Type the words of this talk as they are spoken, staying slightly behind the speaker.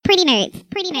nerds,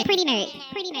 pretty nerds, pretty nerds,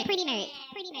 pretty nerds, pretty nerds,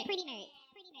 pretty nerds, pretty nerds,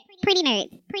 pretty nerds,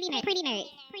 pretty nerds, pretty nerds,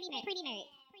 pretty nerds, pretty nerds.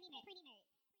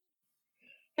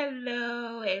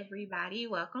 Hello, everybody.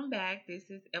 Welcome back.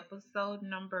 This is episode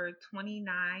number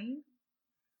 29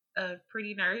 of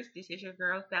Pretty Nerds. This is your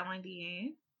girl, Fallon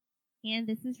Deanne. And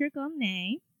this is your girl,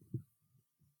 Nay.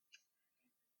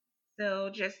 So,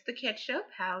 just to catch up,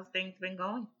 how's things been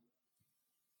going?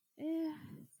 Yeah,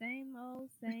 same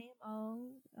old, same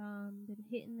old. Been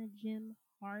hitting the gym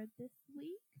hard this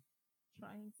week.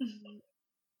 Trying to,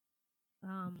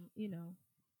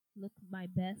 look my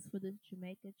best for this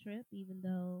Jamaica trip, even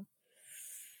though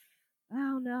I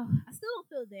don't know. I still don't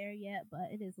feel there yet, but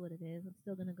it is what it is. I'm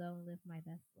still gonna go and live my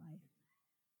best life.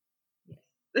 Yes.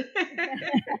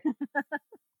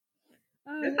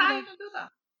 That's how you can do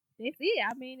that. That's it.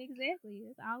 I mean, exactly.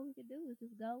 That's all we can do is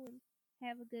just go and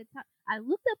have a good time. I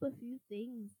looked up a few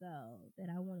things though that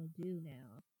I want to do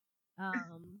now.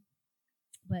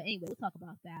 But anyway, we'll talk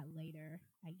about that later,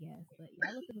 I guess. But yeah,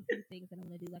 I looked up a few things that I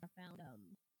want to do. Like I found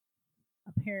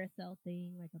a parasail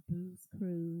thing, like a booze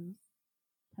cruise,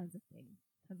 tons of things,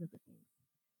 tons of good things.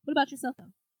 What about yourself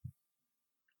though?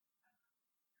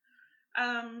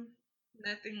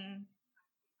 Nothing.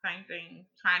 Same thing.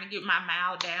 Trying to get my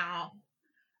mile down.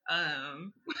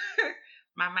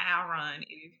 My mile run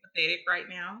is pathetic right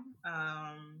now.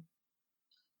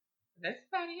 That's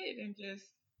about it, and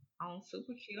just on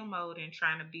super chill mode and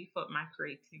trying to beef up my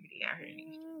creativity out here.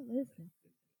 Listen,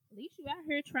 at least you out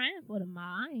here trying for the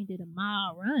mile. I ain't did a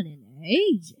mile run in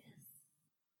ages.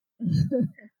 I'm turning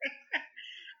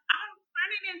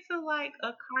into like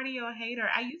a cardio hater.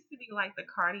 I used to be like the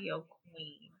cardio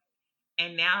queen,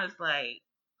 and now it's like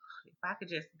if I could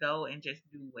just go and just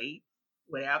do weights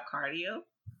without cardio,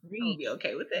 I would be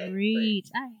okay with that. Reach.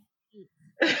 I hate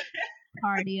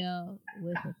cardio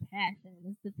with a passion.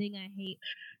 It's the thing I hate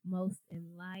most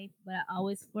in life. But I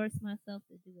always force myself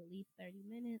to do at least 30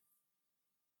 minutes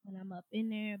when I'm up in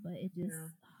there. But it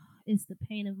just, it's the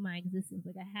pain of my existence.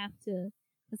 Like I have to,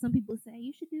 because some people say,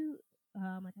 you should do,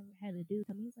 like I had a dude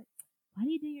come, he was like, why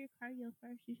do you do your cardio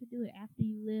first? You should do it after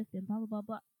you lift and blah, blah, blah,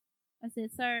 blah. I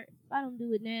said, sir, if I don't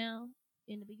do it now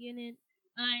in the beginning,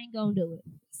 I ain't gonna do it.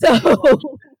 So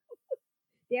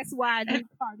that's why I do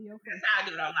cardio first. That's how I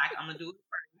do it. I'm gonna do it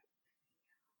first.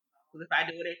 Because if I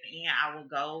do it at the end, I will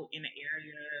go in the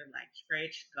area, like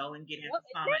stretch, go and get in the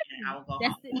sauna, and I will go home.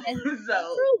 That's true.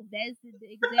 That's the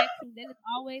exact thing. That is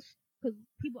always, because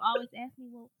people always ask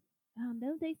me, well,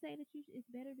 don't they say that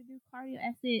it's better to do cardio?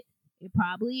 I said, it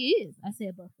probably is. I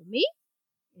said, but for me,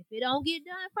 if it don't get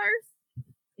done first,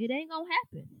 it ain't gonna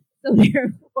happen. So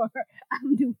therefore,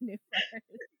 I'm doing it first.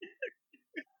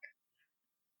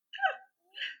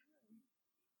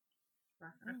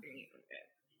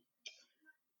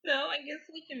 So I guess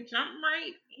we can jump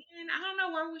right in. I don't know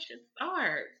where we should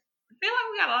start. I feel like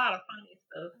we got a lot of funny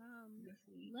stuff.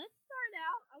 Let's start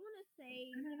out. I want to say,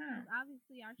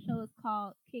 obviously our show is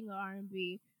called King of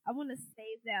R&B. I want to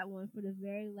save that one for the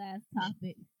very last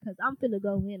topic because I'm finna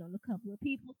go in on a couple of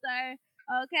people, sir.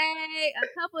 Okay, a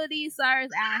couple of these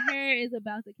sirs out here is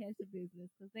about to catch the business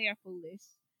because they are foolish.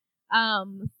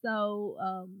 So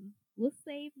we'll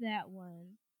save that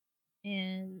one,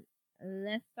 and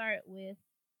let's start with,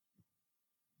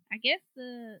 I guess,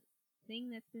 the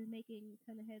thing that's been making a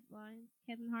ton of headlines: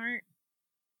 Kevin Hart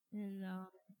and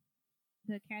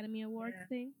the Academy Awards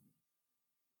thing.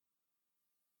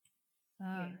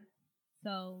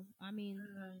 So I mean,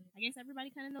 I guess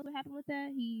everybody kind of knows what happened with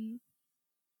that.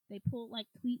 They pulled like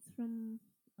tweets from,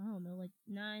 I don't know, like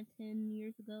 9-10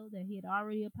 years ago that he had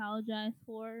already apologized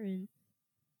for, and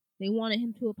they wanted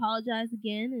him to apologize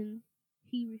again, and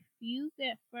he refused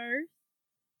at first.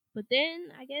 But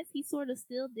then I guess he sort of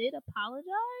still did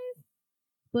apologize,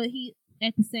 but he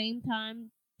at the same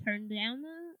time turned down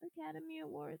the Academy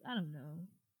Awards. I don't know.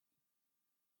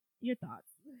 Your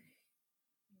thoughts?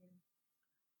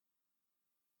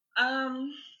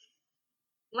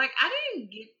 Like I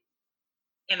didn't get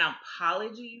an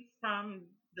apology from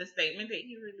the statement that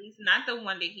he released, not the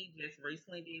one that he just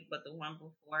recently did, but the one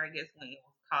before. I guess when he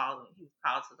was called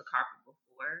to the carpet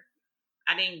before.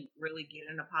 I didn't really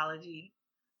get an apology.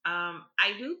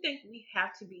 I do think we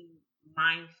have to be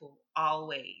mindful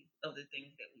always of the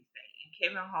things that we say. And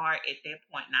Kevin Hart, at that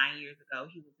point, 9 years ago,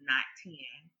 he was not 10.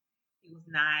 He was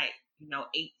not,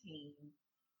 18.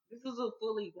 This was a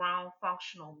fully grown,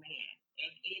 functional man.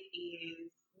 And it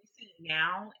is, we see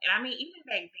now, and I mean, even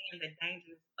back then, the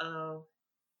dangers of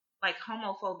like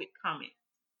homophobic comments.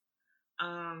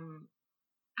 I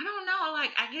don't know.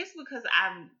 Like, I guess because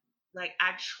I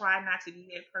try not to be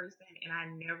that person, and I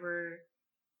never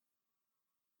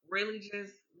really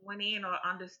just went in or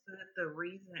understood the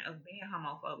reason of being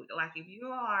homophobic. Like if you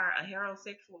are a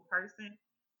heterosexual person,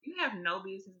 you have no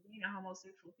business being a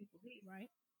homosexual people business, Right.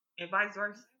 and vice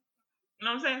versa. You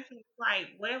know what I'm saying? So it's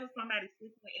like whatever somebody's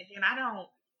sleeping with, and then I don't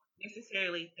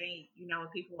necessarily think,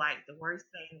 people like the worst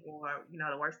thing or,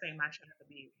 the worst thing my child could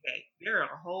be is gay. There are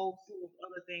a whole slew of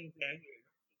other things that are here.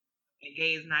 And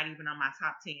gay is not even on my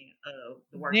top 10 of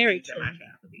the worst Very things that true. my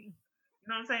child could be. You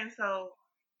know what I'm saying? So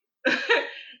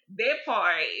that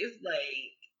part is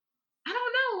like, I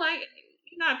don't know, like,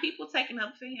 people taking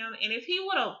up for him. And if he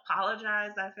would have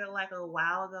apologized, I felt like a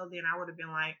while ago, then I would have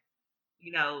been like,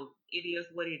 it is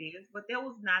what it is. But that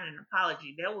was not an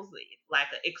apology. That was like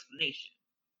an explanation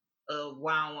of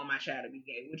why I don't want my child to be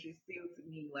gay, which is still to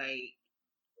me like,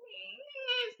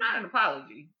 it's not an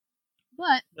apology.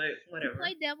 But to whatever.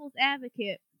 play devil's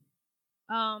advocate,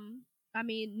 I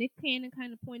mean, Nick Cannon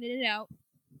kind of pointed it out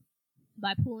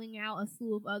by pulling out a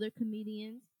slew of other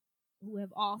comedians who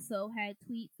have also had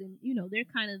tweets, and they're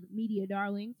kind of media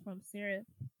darlings, from Sarah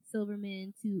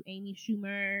Silverman to Amy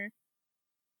Schumer,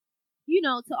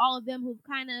 to all of them who've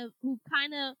kind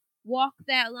of walked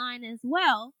that line as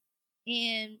well,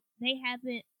 and they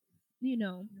haven't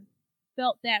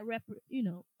felt that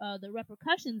the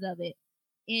repercussions of it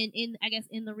in I guess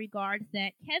in the regards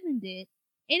that Kevin did.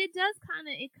 And it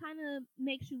kind of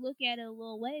makes you look at it a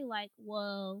little way like,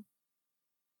 well,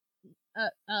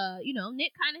 Nick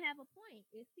kind of have a point.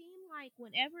 It seemed like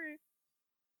whenever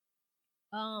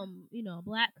a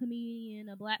black comedian,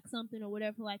 a black something or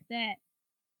whatever like that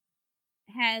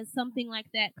has something like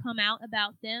that come out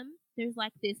about them, there's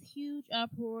like this huge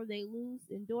uproar. They lose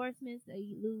endorsements,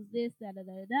 they lose this, da da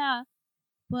da da.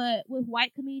 But with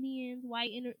white comedians,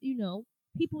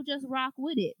 people just rock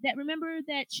with it. That, remember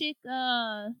that chick,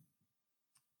 what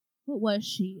was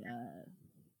she?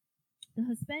 The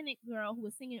Hispanic girl who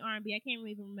was singing R&B. I can't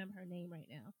even remember her name right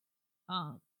now.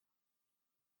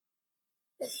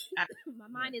 My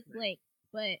mind is blank.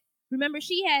 But remember,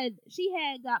 she had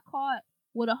got caught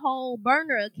with a whole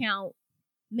burner account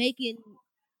making.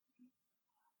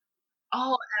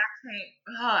 Oh,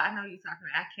 I know you're talking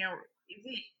about. I can't. Is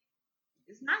it?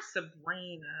 It's not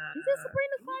Sabrina. Is it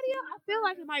Sabrina Claudio? I feel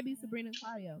like it might be Sabrina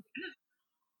Claudio.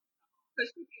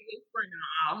 Because she be whispering on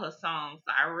all her songs,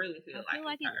 so I really feel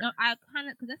like it's her. I kind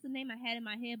of, because that's the name I had in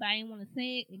my head, but I didn't want to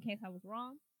say it in case I was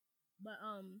wrong. But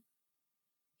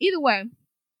either way,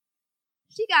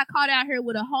 she got caught out here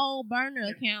with a whole burner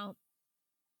account,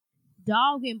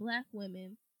 dogging black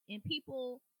women, and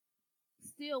people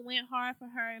still went hard for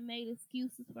her and made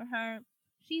excuses for her.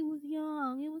 She was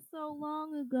young. It was so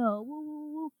long ago. Woo,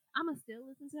 woo, woo. I'ma still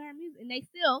listen to her music, and they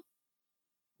still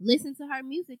listen to her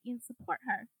music and support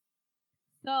her.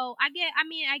 So I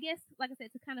guess, like I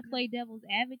said, to kind of play devil's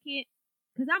advocate,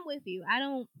 because I'm with you. I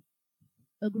don't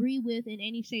agree with in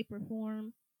any shape or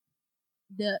form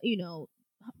the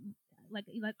like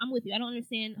I'm with you. I don't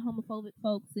understand homophobic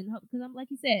folks, and because I'm, like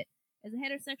you said, as a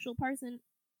heterosexual person,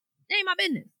 it ain't my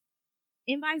business,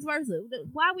 and vice versa.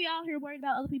 Why are we all here worried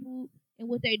about other people and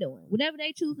what they doing? Whatever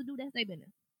they choose to do, that's their business,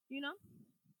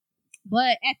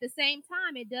 But at the same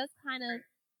time, it does kind of,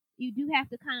 you do have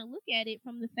to kind of look at it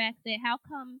from the fact that how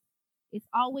come it's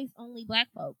always only black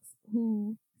folks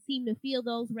who seem to feel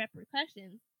those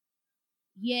repercussions,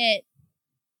 yet,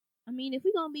 I mean, if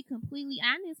we're gonna be completely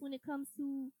honest when it comes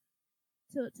to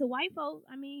white folks,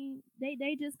 I mean,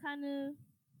 they just kind of,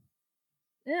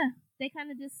 they kind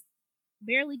of just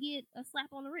barely get a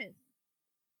slap on the wrist.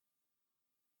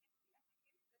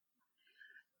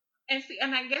 And see,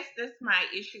 and I guess that's my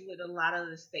issue with a lot of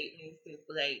the statements is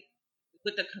like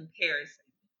with the comparison.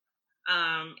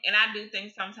 And I do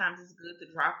think sometimes it's good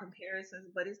to draw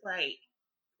comparisons, but it's like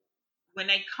when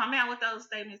they come out with those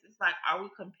statements, it's like, are we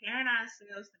comparing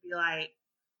ourselves to be like,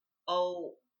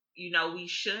 oh, we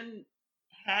shouldn't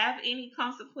have any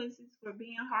consequences for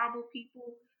being horrible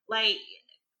people? Like,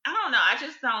 I don't know. I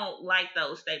just don't like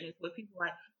those statements where people are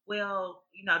like, well,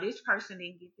 this person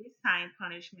didn't get this time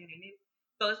punishment,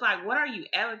 so it's like, what are you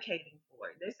advocating for?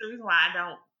 That's the reason why I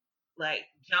don't like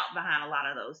jump behind a lot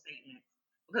of those statements,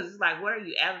 because it's like, what are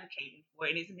you advocating for?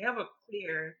 And it's never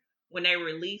clear when they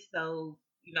release those,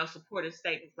 supportive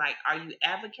statements. Like, are you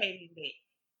advocating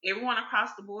that everyone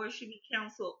across the board should be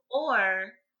counseled,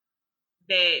 or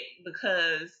that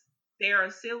because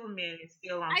Sarah Silverman is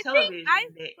still on television,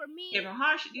 for me, Kevin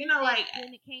Hart, like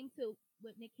when it came to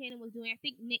what Nick Cannon was doing, I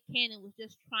think Nick Cannon was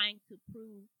just trying to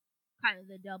prove kind of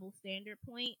the double standard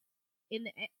point in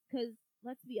the, because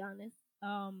let's be honest,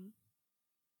 and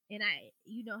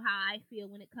you know how I feel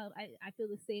when it comes, I feel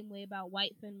the same way about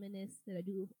white feminists that I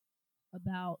do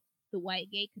about the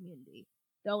white gay community.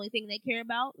 The only thing they care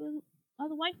about are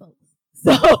the white folks.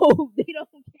 So they don't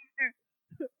care.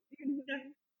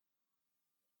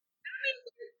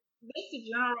 That's the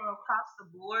general across the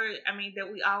board. I mean,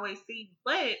 that we always see,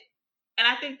 but and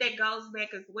I think that goes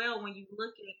back as well when you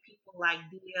look at people like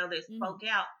DL that spoke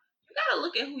out. You got to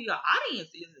look at who your audience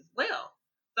is as well.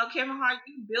 So Kevin Hart,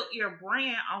 you built your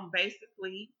brand on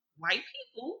basically white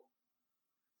people.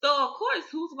 So of course,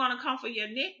 who's going to come for your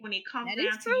neck when it comes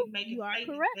down to you making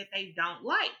statements that they don't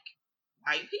like?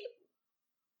 White people.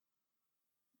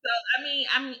 So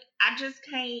I just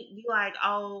can't be like,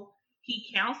 oh, he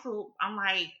canceled. I'm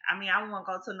like, I won't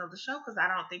go to another show because I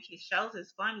don't think his shows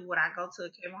is funny. Would I go to a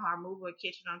Kevin Hart movie or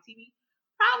catch it on TV?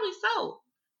 Probably so.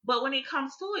 But when it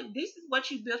comes to it, this is what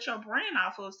you built your brand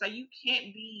off of. So you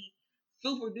can't be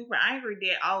super duper angry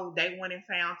that, oh, they went and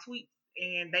found tweets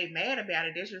and they mad about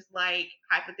it. It's just like,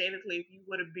 hypothetically, if you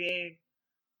would have been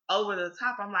over the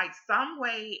top, I'm like,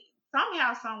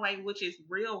 somehow, some way, which is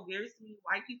real weird to me,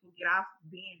 white people get off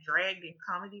being dragged in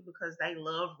comedy because they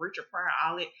love Richard Pryor,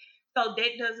 all it. So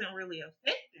that doesn't really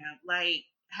affect them. Like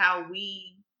how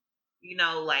we,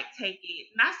 like take it,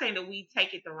 not saying that we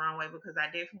take it the wrong way, because I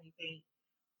definitely think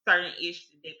certain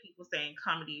issues that people say in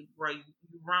comedy, bro, you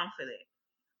wrong for that.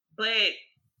 But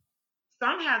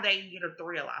somehow they get a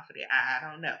thrill off of it. I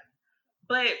don't know.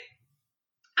 But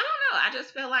I don't know. I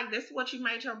just feel like this is what you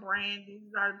made your brand.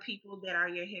 These are the people that are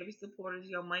your heavy supporters,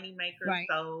 your money makers. Right.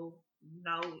 So,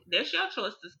 that's your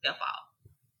choice to step off.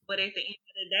 But at the end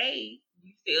of the day,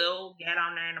 you still get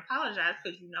on there and apologize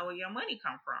because you know where your money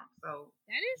come from. So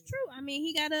that is true. I mean,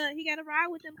 he gotta ride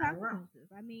with them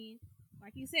consequences. I mean,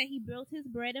 like you said, he built his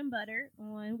bread and butter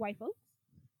on white folks,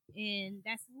 and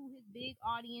that's who his big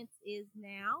audience is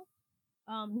now.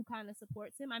 Who kind of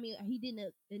supports him. I mean, he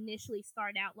didn't initially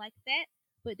start out like that,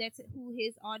 but that's who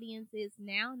his audience is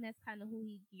now, and that's kind of who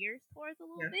he gears towards a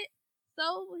little bit.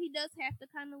 So he does have to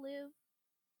kind of live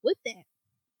with that,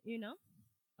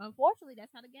 Unfortunately,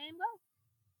 that's how the game goes.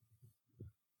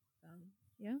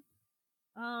 Yeah.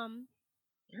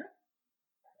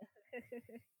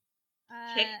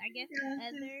 I guess the other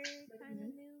kind of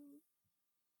news,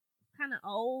 kind of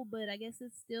old, but I guess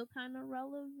it's still kind of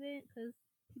relevant because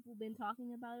people been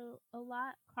talking about it a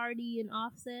lot. Cardi and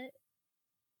Offset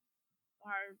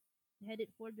are headed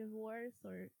for divorce,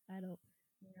 or I don't.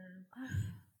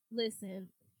 Listen,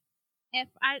 if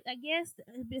I guess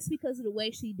just because of the way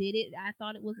she did it, I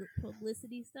thought it was a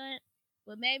publicity stunt,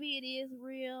 but maybe it is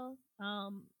real.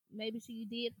 Maybe she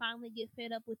did finally get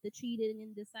fed up with the cheating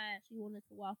and decide she wanted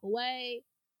to walk away.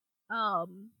 I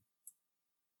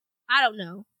don't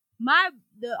know.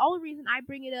 The only reason I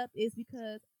bring it up is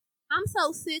because I'm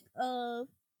so sick of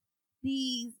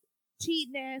these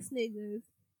cheating ass niggas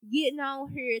getting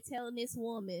on here telling this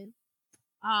woman,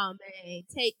 "Oh man,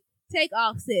 take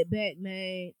Offset back,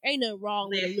 man. Ain't nothing wrong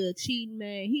with a little cheating,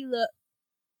 man.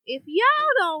 If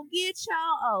y'all don't get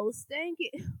y'all old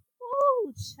stinking,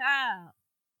 ooh, child.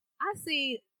 I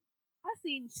seen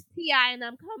T.I. and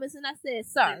them comments, and I said,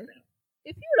 sir,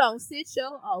 if you don't sit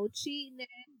your old cheating ass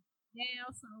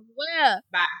down somewhere,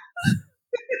 bye."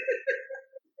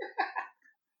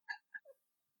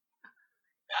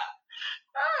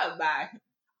 Oh, bye.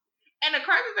 And the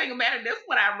crazy thing about it, that's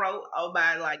what I wrote on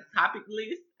my topic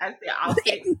list. I said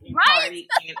Offset and Cardi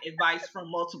and advice from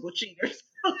multiple cheaters.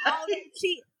 All of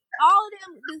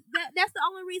them. That's the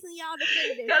only reason y'all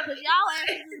defend it, because y'all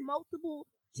asses is multiple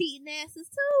cheating asses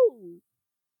too.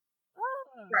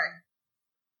 Oh. Right.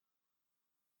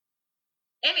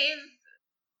 And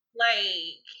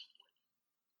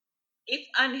it's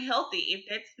unhealthy if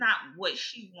that's not what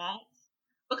she wants.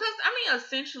 Because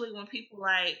essentially when people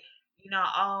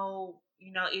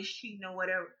is cheating or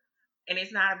whatever, and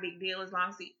it's not a big deal as long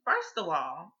as first of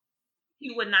all,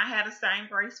 he would not have the same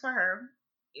grace for her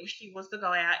if she was to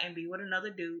go out and be with another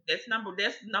dude. That's number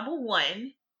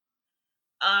one.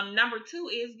 Number two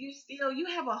is you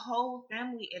have a whole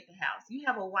family at the house. You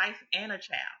have a wife and a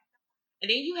child. And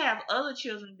then you have other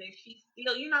children that she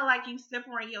still, you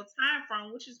separate your time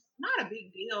from, which is not a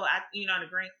big deal. In the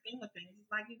grand scheme of things,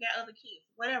 it's like you got other kids,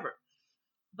 whatever.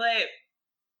 But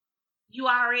you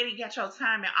already got your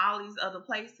time in all these other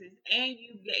places, and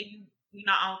you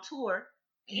on tour,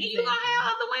 and you gonna have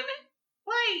other women?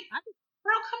 Like,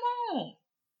 bro, come on.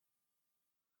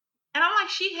 And I'm like,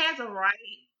 she has a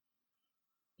right,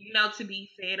 to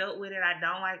be fed up with it. I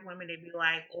don't like women that be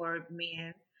like, or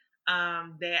men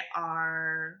that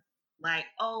are like,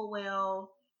 oh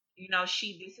well,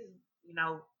 she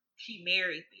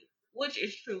married this, which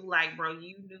is true. Like, bro,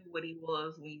 you knew what he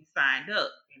was when you signed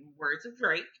up. In words of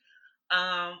Drake,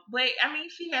 But I mean,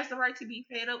 she has the right to be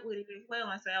fed up with it as well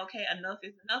and say, okay, enough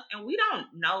is enough. And we don't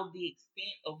know the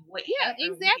extent of what Yeah, happened.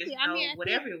 We exactly. just I know mean,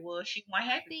 whatever it was, she wasn't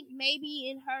I happy. think maybe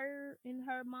in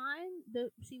her mind,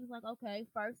 she was like, okay,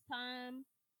 first time,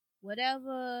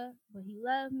 whatever, but he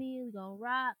loved me, we gonna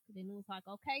rock. Then it was like,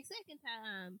 okay, second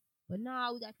time, but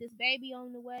no, we got this baby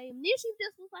on the way. And then she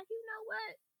just was like, you know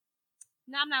what?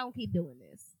 No, I'm not gonna keep doing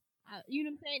this. You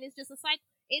know what I'm saying? It's just a cycle.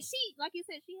 And she, like you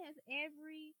said, she has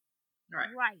every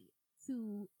right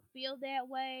to feel that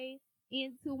way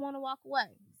and to want to walk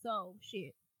away. So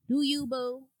shit, do you,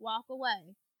 boo? Walk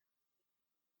away.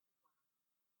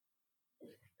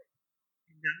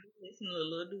 Don't listen to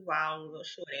Lil Duval, little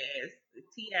short ass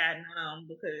T.I.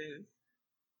 because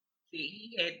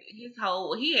he had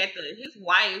his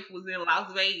wife was in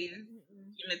Las Vegas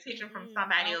getting attention from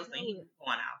somebody else, and he was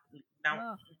going out.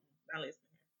 Don't listen.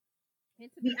 And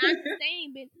to be honest, they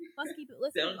ain't been. Let's keep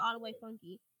it all the way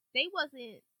funky. They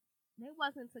wasn't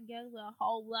together a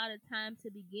whole lot of time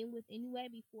to begin with anyway.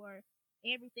 Before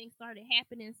everything started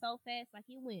happening so fast, like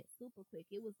it went super quick.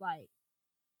 It was like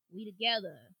we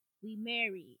together, we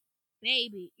married,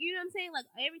 baby. You know what I'm saying? Like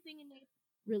everything in their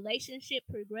relationship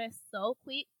progressed so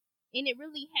quick, and it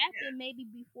really happened maybe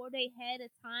before they had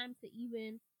a time to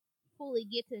even fully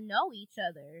get to know each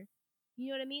other.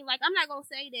 You know what I mean? Like I'm not gonna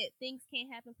say that things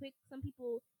can't happen quick. Some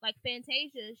people, like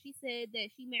Fantasia, she said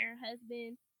that she met her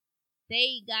husband.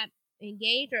 They got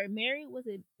engaged or married. Was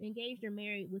it engaged or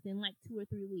married within like 2 or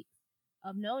 3 weeks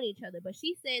of knowing each other? But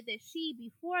she said that she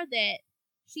before that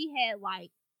she had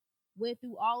like went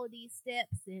through all of these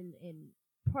steps and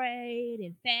prayed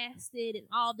and fasted and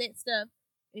all that stuff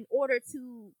in order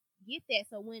to get that.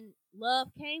 So when love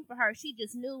came for her, she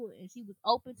just knew and she was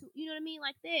open to, you know what I mean,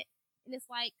 like that. And it's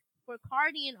like for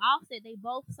Cardi and Offset, they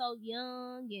both so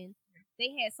young and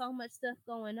they had so much stuff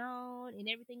going on and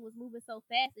everything was moving so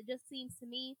fast. It just seems to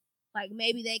me like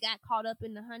maybe they got caught up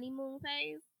in the honeymoon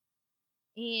phase.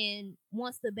 And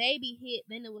once the baby hit,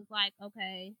 then it was like,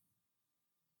 okay,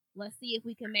 let's see if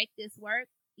we can make this work,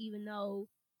 even though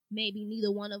maybe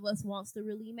neither one of us wants to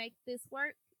really make this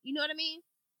work. You know what I mean?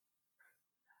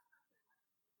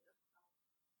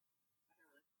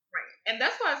 Right. And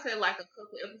that's why I said like a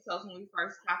couple episodes when we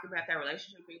first talked about that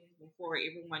relationship before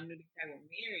everyone knew that they were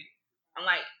married. I'm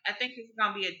like, I think it's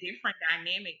gonna be a different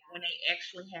dynamic when they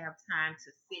actually have time to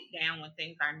sit down when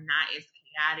things are not as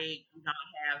chaotic. You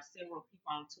don't have several people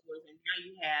on tours, and now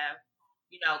you have,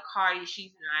 Cardi.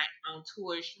 She's not on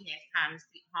tour. She has time to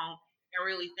sit home and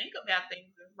really think about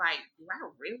things. It's like, do I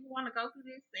really want to go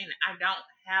through this? And I don't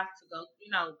have to go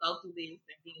through this,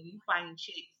 and then you fighting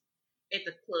chicks at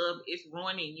the club is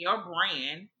ruining your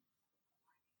brand.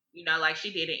 Like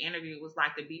she did an interview, it was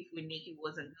like the beef with Nicki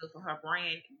wasn't good for her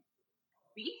brand.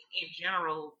 Beef in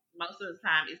general, most of the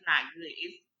time, is not good.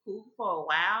 It's cool for a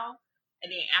while. And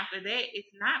then after that,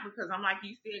 it's not because I'm like,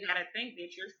 you still got to think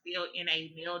that you're still in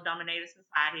a male dominated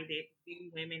society that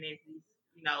view women as this,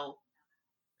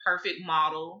 perfect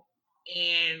model.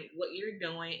 And what you're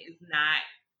doing is not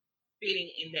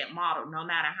fitting in that model, no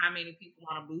matter how many people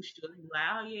want to boost you and be like,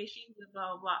 oh yeah, she's a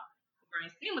blah blah blah. The grand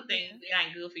scheme of things, it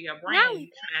ain't good for your brand. You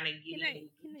trying to get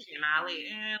in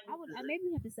and all that. I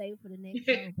maybe have to save it for the next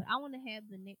show, but I want to have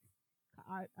the next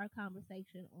our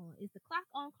conversation on is the clock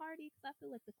on Cardi, because I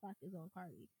feel like the clock is on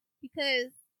Cardi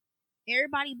because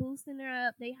everybody boosting her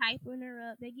up, they hyping her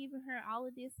up, they giving her all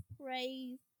of this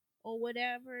praise or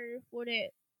whatever for the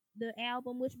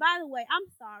album. Which, by the way, I'm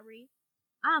sorry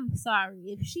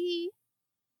if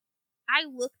I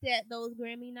looked at those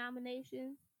Grammy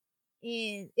nominations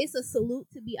and it's a salute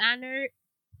to be honored,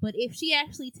 but if she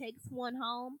actually takes one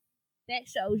home, that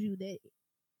shows you that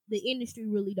the industry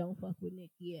really don't fuck with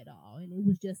Nicki at all. And it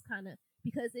was just kind of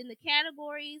because in the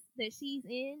categories that she's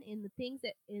in the things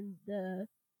that in the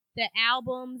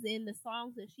albums and the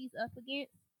songs that she's up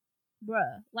against,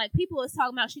 bruh, like people was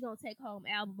talking about she gonna take home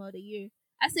album of the year.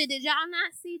 I said, did y'all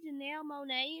not see Janelle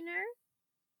Monáe in her?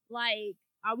 Like,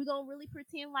 are we gonna really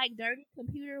pretend like Dirty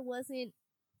Computer wasn't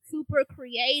super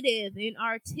creative and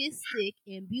artistic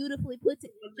and beautifully put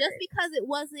together just because it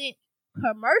wasn't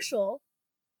commercial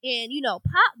and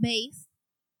pop based?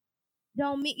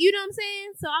 Don't mean, you know what I'm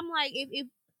saying? So I'm like,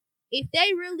 if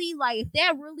they really if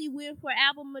that really win for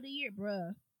album of the year,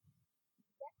 bruh.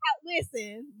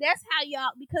 Listen, that's how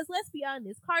y'all, because let's be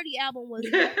honest, Cardi album was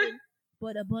nothing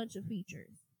but a bunch of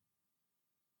features.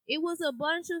 It was a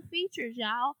bunch of features,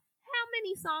 y'all. How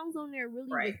many songs on there really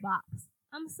was bops?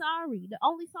 I'm sorry. The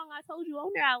only song I told you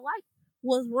on there I liked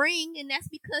was Ring, and that's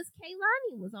because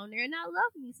Kehlani was on there, and I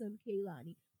love me some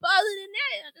Kehlani. But other than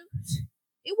that,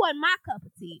 it wasn't my cup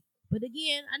of tea. But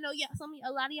again, I know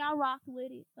a lot of y'all rocked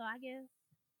with it, so I guess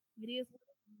It is.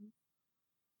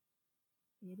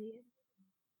 It is.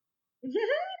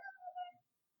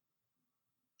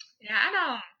 Yeah,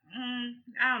 I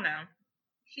don't know.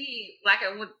 She like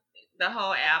it with the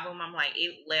whole album. I'm like,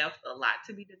 it left a lot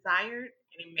to be desired,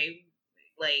 and it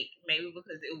maybe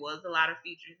because it was a lot of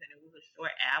features and it was a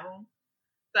short album.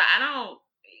 So I don't.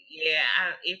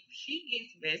 Yeah, if she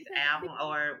gets best album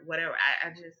or whatever, I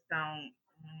just don't.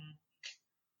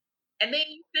 And then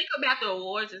you think about the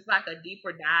awards, it's like a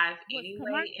deeper dive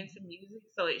anyway into music,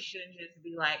 so it shouldn't just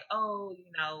be like, oh,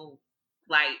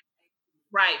 like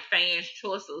right fans'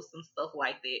 choice or some stuff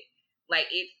like that. Like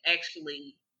it's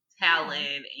actually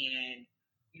talent and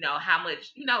how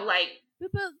much like.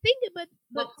 But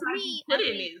to me, I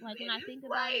think, like when I think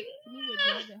about it, to me, what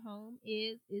drove it home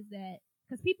is that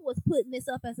because people was putting this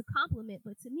up as a compliment,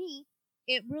 but to me,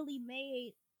 it really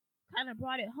kind of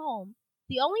brought it home.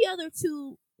 The only other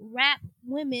two rap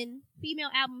female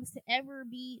albums to ever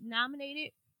be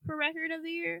nominated for Record of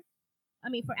the Year,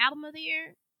 for Album of the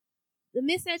Year, The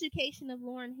Miseducation of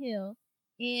Lauryn Hill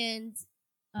and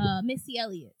Missy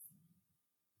Elliott.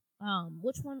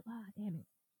 Which one? Ah, damn it.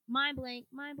 Mind blank.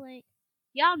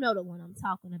 Y'all know the one I'm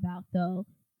talking about, though.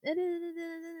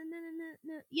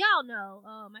 Y'all know.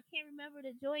 I can't remember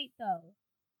the joint, though.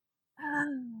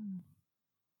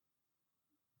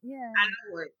 Yeah. I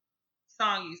know what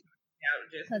song you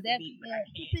out just because that beat, but I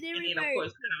can't. Keep it in reverse. And then, of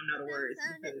course, I don't know the words.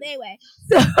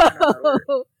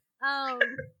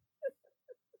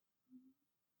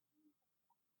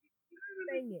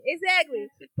 Anyway, exactly.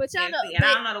 But y'all know, and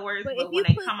I don't know the words, but when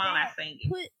they come on, I sing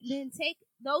it. Then take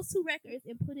those two records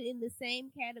and put it in the same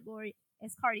category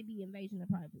as Cardi B, Invasion of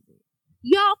Privacy.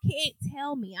 Y'all can't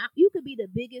tell me. You could be the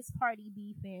biggest Cardi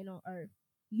B fan on earth.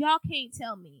 Y'all can't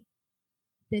tell me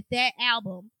that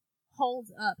album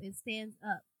holds up and stands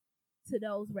up to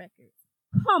those records.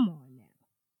 Come on now.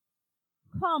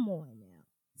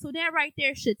 So that right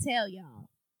there should tell y'all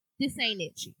this ain't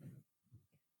it, chief.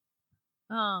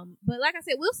 But like I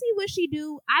said, we'll see what she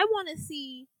do. I want to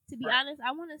see, to be honest,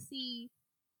 I want to see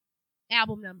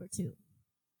album number 2.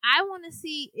 I want to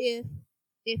see if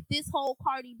this whole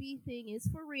Cardi B thing is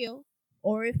for real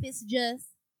or if it's just,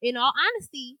 in all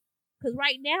honesty, because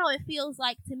right now it feels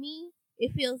like, to me,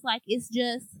 it's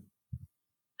just,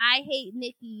 I hate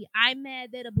Nicki. I'm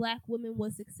mad that a black woman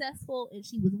was successful and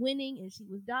she was winning and she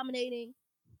was dominating.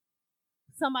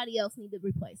 Somebody else need to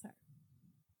replace her.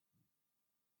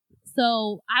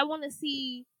 So I want to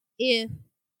see if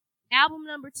album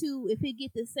number 2, if it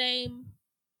get the same,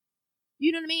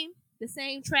 you know what I mean? The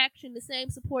same traction, the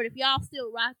same support. If y'all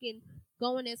still rocking,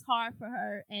 going as hard for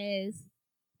her as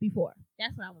before.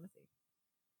 That's what I want to see.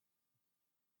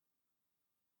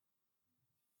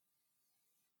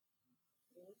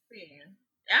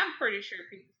 I'm pretty sure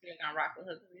people still gonna rock with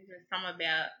her because it's just something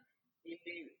about if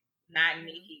it's not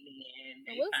Nicki, then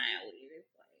they fine with it.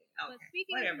 It's like, okay, but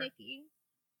speaking whatever. of Nicki,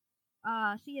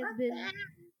 she has been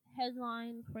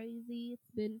headline crazy.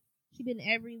 She's been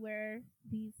everywhere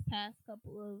these past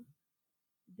couple of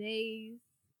days.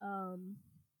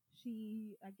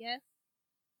 She, I guess,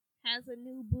 has a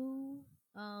new boo.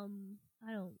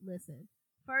 I don't listen.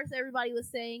 First, everybody was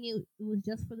saying it was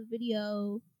just for the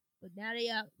video. But now they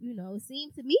are, it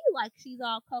seems to me like she's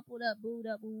all coupled up, booed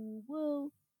up, woo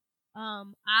woo.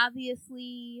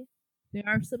 Obviously there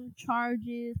are some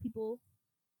charges. People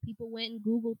went and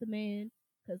Googled the man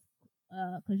because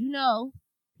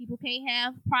people can't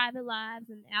have private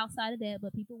lives and outside of that.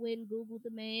 But people went and Googled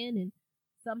the man and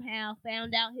somehow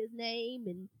found out his name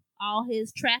and all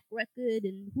his track record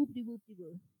and whoopty whoopty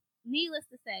woo. Needless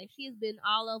to say, she has been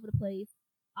all over the place,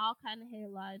 all kind of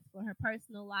headlines for her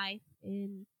personal life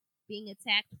and being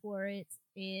attacked for it,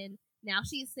 and now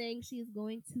she's saying she's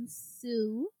going to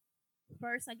sue.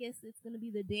 First, I guess it's going to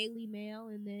be the Daily Mail,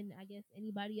 and then I guess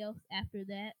anybody else after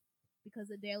that, because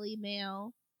the Daily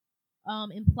Mail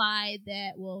implied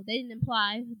that, well, they didn't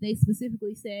imply, they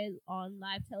specifically said on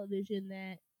live television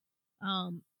that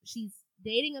she's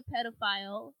dating a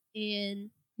pedophile,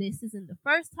 and this isn't the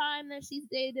first time that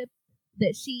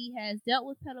she has dealt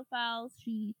with pedophiles.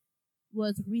 She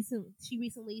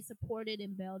recently supported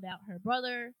and bailed out her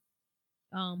brother,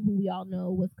 who we all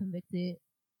know was convicted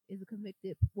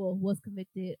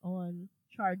on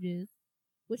charges,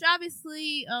 which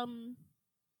obviously,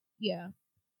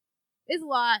 is a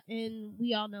lot, and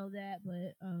we all know that.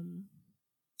 But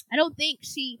I don't think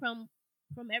she, from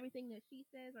everything that she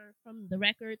says, or from the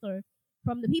records, or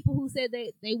from the people who said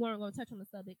they weren't going to touch on the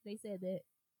subject, they said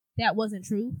that wasn't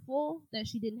truthful, that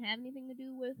she didn't have anything to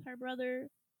do with her brother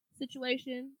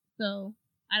situation. So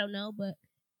I don't know, but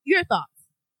your thoughts?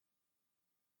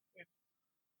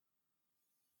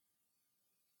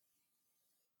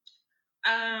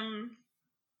 Um,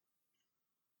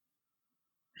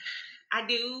 I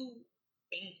do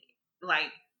think,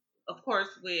 like, of course,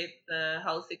 with the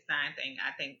whole 6ix9ine thing,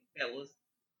 I think that was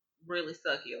really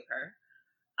sucky of her.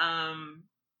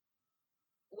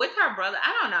 With her brother,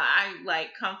 I don't know. I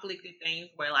like conflicted things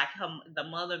where like the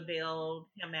mother bailed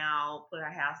him out, put her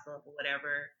house up or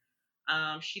whatever.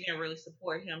 She didn't really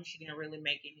support him. She didn't really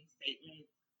make any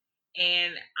statements.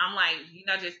 And I'm like,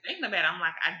 just thinking about it, I'm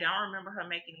like, I don't remember her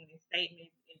making any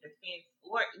statements in defense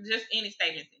or just any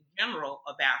statements in general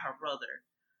about her brother.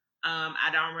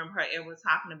 I don't remember her ever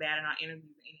talking about it on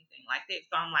interviews or anything like that.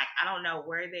 So I'm like, I don't know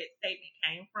where that statement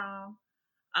came from.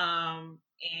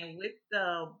 And with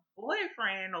the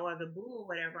boyfriend or the boo or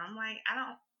whatever, I'm like,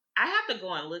 I have to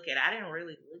go and look at it. I didn't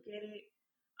really look at it.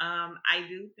 I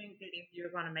do think that if you're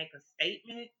going to make a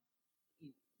statement,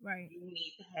 right, you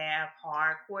need to have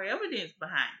hardcore evidence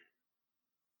behind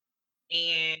it.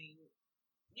 And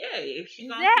yeah, if she's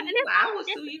gonna sue you, I would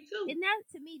sue you too. And that,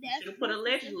 to me, that's should have put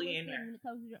allegedly in there. When it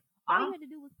comes to all you had to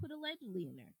do was put allegedly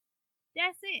in there.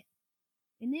 That's it.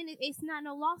 And then it's not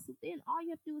no lawsuit. Then all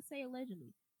you have to do is say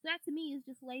allegedly. So that to me is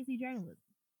just lazy journalism.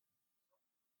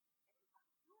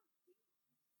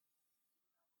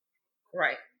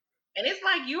 Right. And it's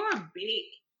like you're a big,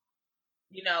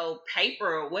 paper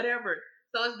or whatever.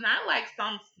 So it's not like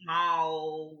some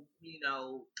small,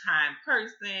 kind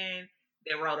person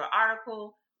that wrote an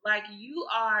article. Like you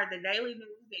are the Daily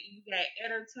News that you got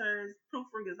editors,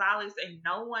 proofreaders, all this, and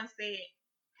no one said,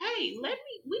 "Hey,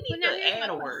 we need to add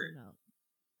a word."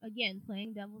 Again,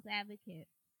 playing devil's advocate.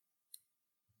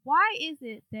 Why is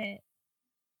it that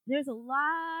there's a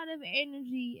lot of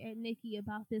energy at Nicki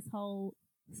about this whole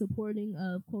supporting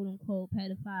of quote unquote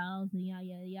pedophiles and yada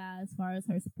yada yada, as far as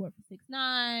her support for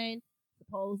 6ix9ine,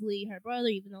 supposedly her brother,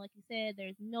 even though like you said,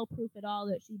 there's no proof at all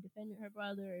that she defended her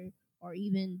brother or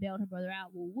even bailed her brother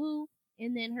out, woo woo.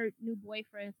 And then her new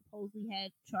boyfriend supposedly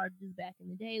had charges back in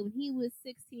the day when he was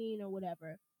 16 or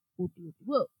whatever. Whoop whoop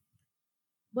whoop.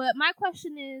 But my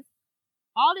question is,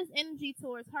 all this energy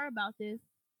towards her about this,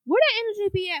 where that energy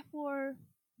be at for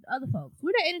the other folks?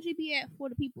 Where that energy be at for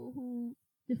the people who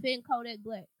defend Kodak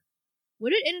Black?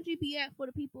 Where did energy be at for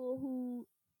the people who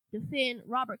defend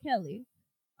Robert Kelly?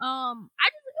 I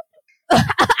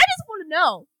just want to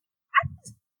know.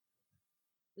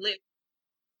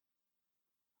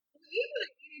 Even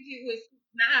the energy was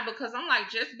not, because I'm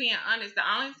like, just being honest, the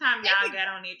only time y'all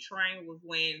got on that train was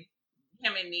when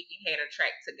him and Nicki had a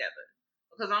track together.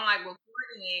 Because I'm like, before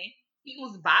then, he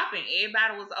was bopping.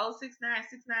 Everybody was, 6ix9ine,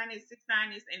 6ix9ine is,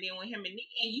 6ix9ine is. And then with him and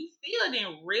Nicki, and you still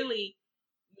didn't really,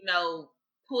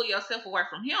 pull yourself away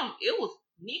from him. It was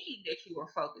Nicki that you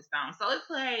were focused on. So it's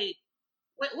like,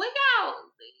 what y'all,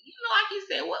 like you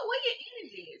said, what your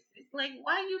energy is. It's like,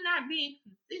 why are you not being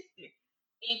consistent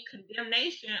in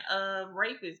condemnation of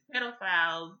rapists,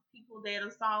 pedophiles, people that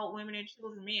assault women and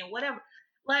children, men, whatever?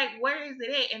 Like, where is it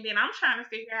at? And then I'm trying to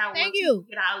figure out where you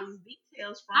get all these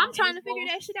details from. I'm trying to figure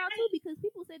that shit out too, because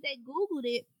people said they Googled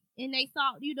it and they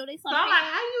saw, they saw. So I'm like,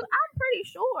 I'm pretty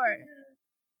sure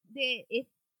that if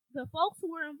the folks who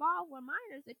were involved were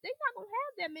minors, if they're not gonna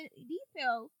have that many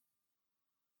details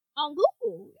on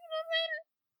Google, you know what I mean?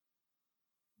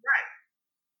 Right.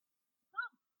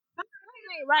 Something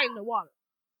ain't right in the water.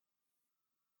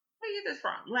 Where you get this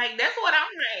from? Like, that's what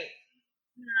I'm like.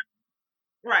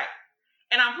 Right.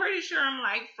 And I'm pretty sure I'm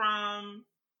like, from,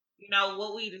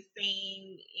 what we've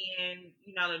seen in,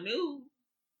 the news,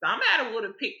 somebody would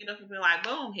have picked it up and been like,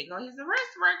 boom, here go his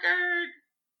arrest record.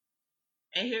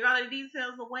 And here go the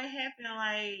details of what happened.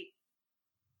 Like,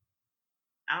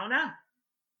 I don't know.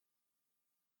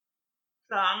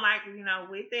 So I'm like,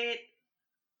 with it,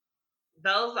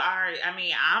 those are,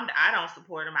 I don't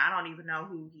support him. I don't even know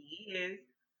who he is.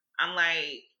 I'm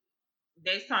like,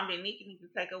 there's something Nicki needs to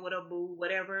take up with a boo,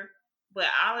 whatever. But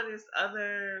all of this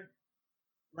other,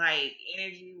 like,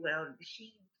 energy, well,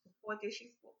 she support this,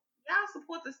 y'all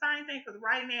support the same thing. Because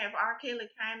right now, if R. Kelly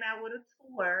came out with a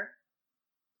tour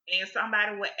and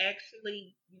somebody would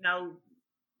actually,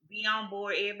 be on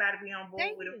board, everybody be on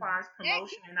board with as far as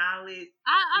promotion and all this,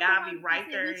 y'all be right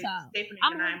there stepping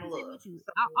in the name of love. So,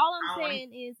 all I'm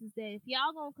saying is that if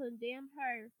y'all gonna condemn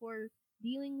her for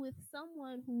dealing with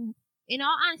someone who, in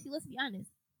all honesty, let's be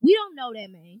honest, we don't know that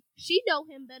man. She know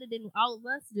him better than all of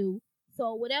us do.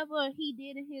 So whatever he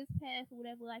did in his past or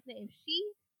whatever like that, if she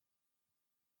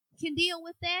can deal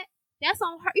with that, that's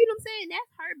on her. You know what I'm saying?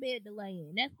 That's her bed to lay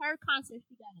in. That's her concert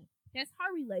she got in. That's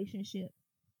her relationship.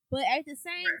 But at the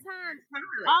same time,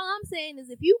 all I'm saying is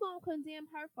if you gonna condemn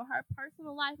her for her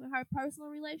personal life and her personal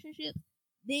relationships,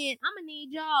 then I'm gonna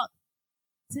need y'all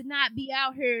to not be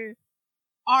out here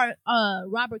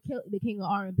Robert Kelly, the king of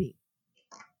R&B.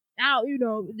 out, it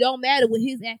don't matter with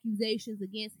his accusations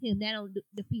against him. That don't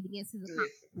defeat against his account.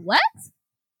 What?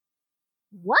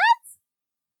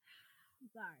 I'm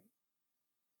sorry.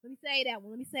 Let me say that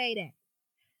one.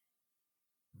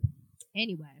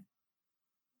 Anyway.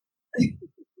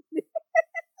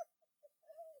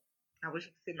 I wish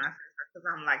you could see my face because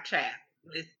I'm like, child. I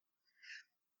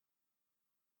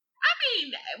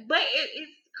mean, but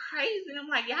it's crazy. I'm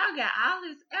like, y'all got all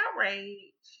this outrage.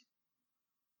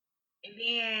 And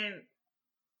then,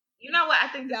 you know what? I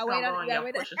think this is going to go on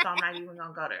your question, so I'm not even going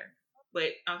to go there.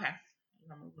 But, okay. I'm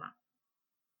going to move on.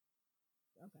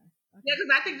 Okay. Yeah,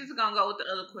 because I think this is going to go with the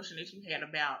other question that you had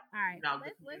about,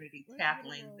 the community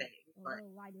tackling that. A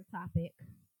little lighter topic.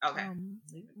 Okay.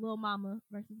 Lil Mama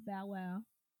versus Bow Wow.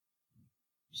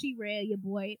 She read your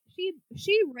boy.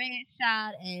 She read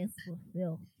Shad as for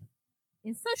filth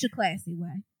in such a classy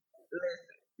way.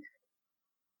 Listen.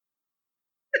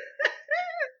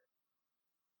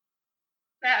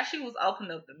 Now she was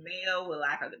opening up the mail with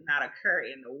like not a care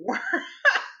in the world.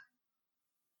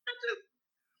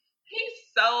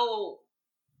 He's so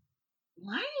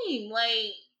lame.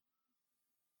 Like,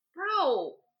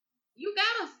 bro, you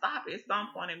gotta stop at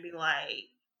some point and be like,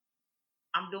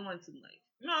 I'm doing too much.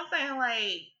 You know what I'm saying?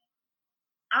 Like,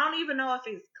 I don't even know if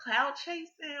it's cloud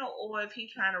chasing or if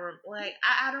he's trying to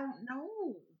I don't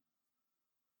know.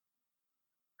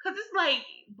 Cause it's like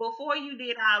before you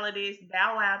did all of this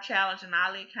Bow Wow challenge and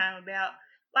all that came about,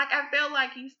 like I felt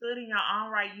like you stood in your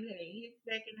own right. You had hits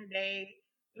back in the day.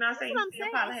 You know what I'm saying? You still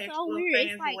probably had so weird.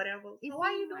 fans it's like, or whatever. So why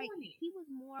are you doing it? He was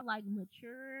more like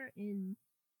mature and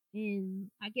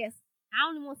I guess I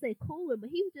don't even want to say cooler, but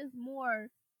he was just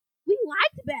more. We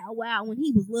liked Bow Wow when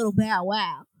he was little Bow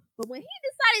Wow, but when he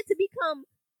decided to become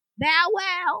Bow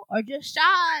Wow or just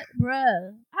Shad,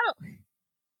 bruh,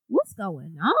 what's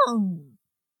going on?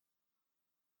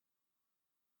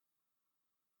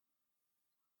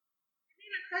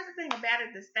 The crazy thing about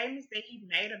it, the statements that he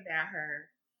made about her,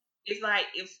 is like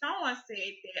if someone said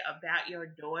that about your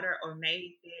daughter or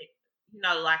made that,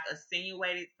 like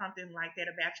insinuated something like that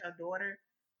about your daughter,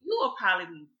 you would probably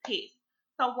be pissed.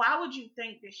 So why would you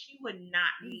think that she would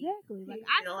not be? Exactly.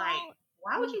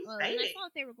 Why would you say that? I saw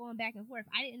that they were going back and forth.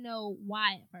 I didn't know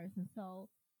why at first until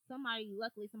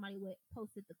luckily somebody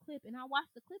posted the clip, and I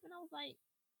watched the clip and I was like,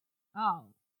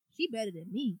 oh, she better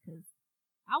than me because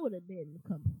I would have been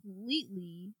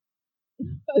completely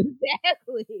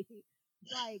exactly.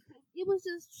 Like, it was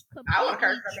just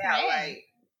completely trash,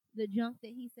 the junk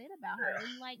that he said about her.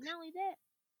 And, like, not only that,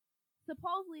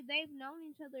 supposedly they've known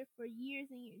each other for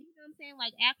years and years. You know what I'm saying?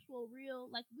 Like, actual, real,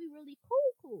 like, we really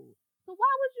cool. So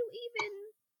why would you even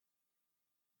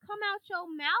come out your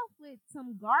mouth with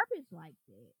some garbage like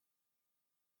that?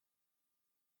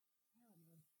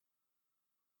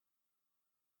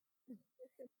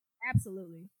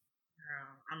 Absolutely. Girl,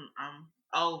 I'm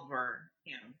over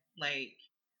him. Like,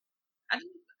 I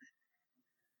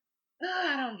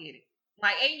don't get it.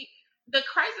 Like, and the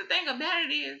crazy thing about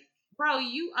it is, bro,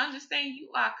 you understand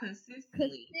you are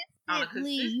consistently on a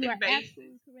consistent basis.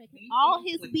 Absolutely correct. All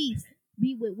his beefs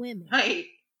be with women. Like,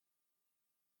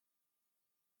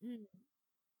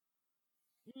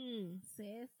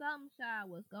 Said something, Shy.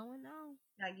 What's going on?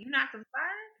 Like, you not concerned?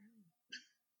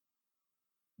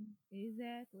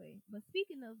 Exactly. But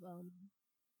speaking of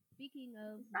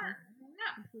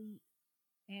complete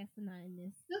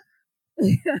asinineness,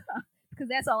 because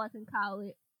that's all I can call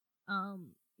it.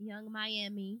 Young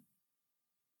Miami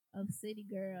of City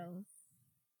Girls.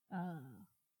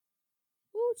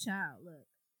 Child, look.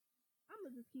 I'm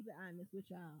gonna just keep it honest with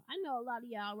y'all. I know a lot of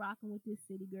y'all rocking with this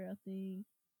City Girl thing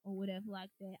or whatever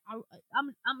like that. I'm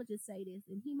gonna just say this,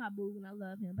 and he my boo and I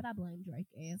love him, but I blame Drake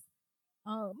ass.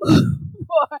 I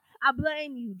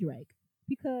blame you, Drake,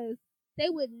 because they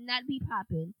would not be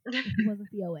popping if it wasn't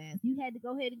for your ass. You had to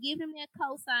go ahead and give him that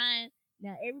cosign.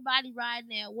 Now everybody riding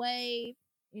that wave,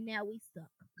 and now we stuck.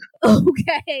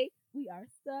 Okay, we are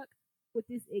stuck with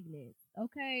this ignorance.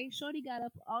 Okay, Shorty got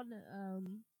up on the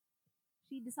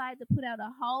she decided to put out a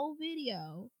whole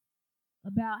video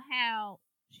about how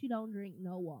she don't drink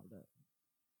no water.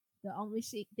 The only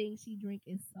thing she drink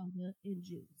is soda and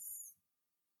juice.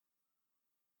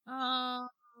 And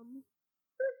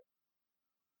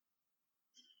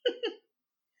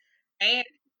she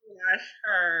wash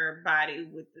her body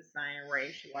with the same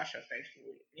way she wash her face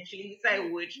with. And she didn't say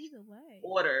which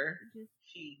order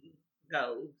she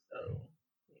goes. So,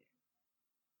 yeah.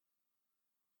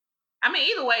 I mean,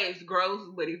 either way, it's gross.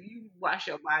 But if you wash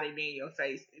your body, then your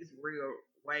face is real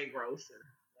way grosser.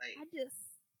 Like,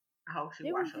 I hope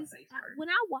she washed her face first. When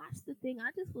I watched the thing,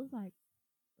 I just was like,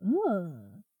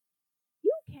 ugh,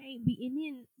 you can't be. And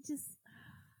then just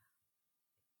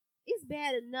it's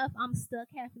bad enough I'm stuck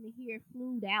having to hear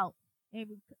flued out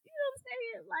every. You know what I'm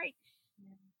saying? Like,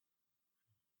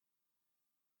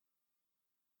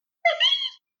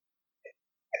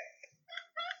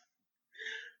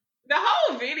 The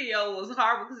whole video was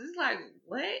horrible because it's like,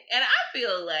 what? And I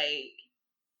feel like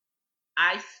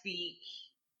I speak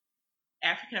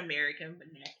African American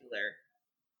vernacular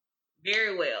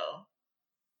very well.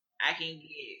 I can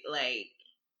get like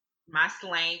my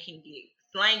slang can get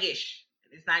slangish.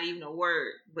 It's not even a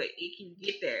word, but it can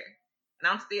get there. And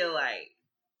I'm still like,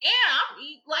 yeah, I'm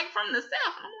like from the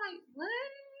South. And I'm like, what?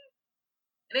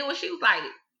 And then when she was like,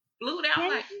 flued out, I'm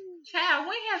like, child,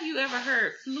 when have you ever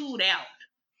heard flued out?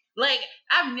 Like,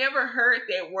 I've never heard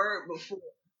that word before.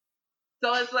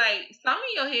 So it's like, some of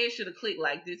your head should have clicked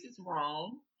like, this is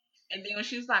wrong. And then when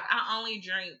she was like, I only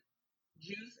drink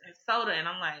juice and soda. And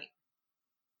I'm like,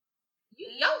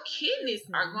 your kidneys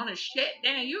are going to shut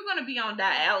down. You're going to be on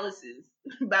dialysis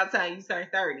by the time you turn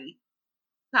 30.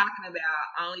 Talking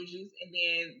about only juice. And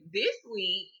then this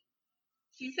week,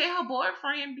 she said her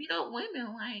boyfriend beat up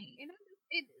women. Like,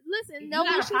 listen, no,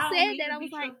 when she said that, I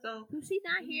was like, do she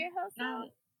not hear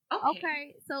herself?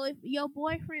 Okay, so if your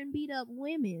boyfriend beat up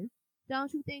women,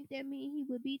 don't you think that mean he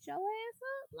would beat your ass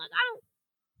up? Like, I don't.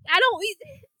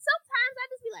 Sometimes I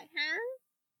just be like, huh?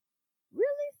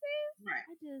 Really, sis? Right.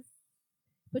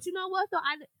 But you know what though?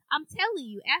 I'm telling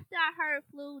you, after I heard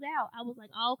flued out, I was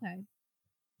like, oh, okay.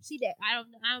 See that?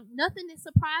 Nothing that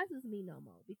surprises me no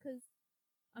more because,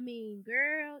 I mean,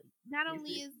 girl, not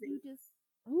only is you just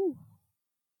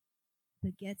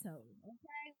the ghetto.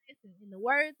 Okay, listen. In the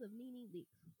words of Nene Lee,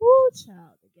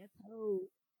 child, the ghetto.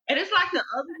 And it's like the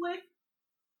other way.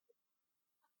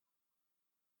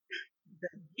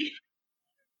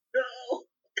 No,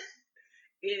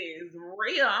 it is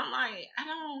real. I'm like, I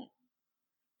don't.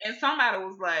 And somebody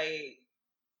was like,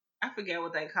 I forget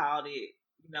what they called it.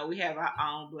 You know, we have our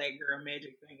own Black Girl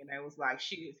Magic thing, and they was like,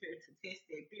 she is here to test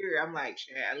that theory. I'm like,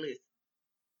 Chad, listen,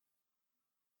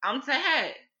 I'm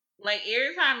tired. Like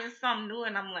every time it's something new,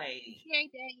 and I'm like,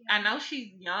 I know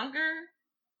she's younger,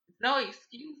 no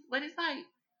excuse, but it's like,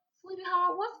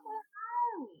 sweetheart, what's going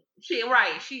on?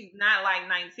 She's not like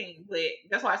 19, but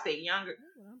that's why I say younger.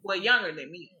 Well, younger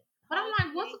than me. But I'm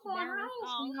like, what's going on,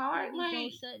 sweetheart?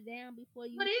 Like, shut down before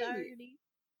you what is 30. it?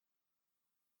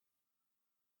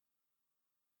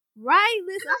 Right,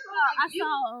 listen. I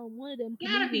saw one of them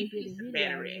comedians did a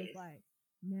video. And it was like,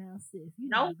 now sis, you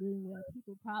know good and well.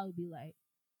 People probably be like,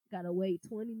 gotta wait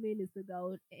 20 minutes to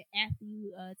go after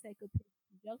you take a picture.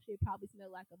 Your shit probably smell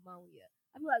like ammonia.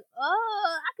 I'm like,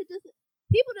 oh, I could just.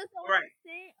 People just don't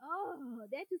understand. Oh,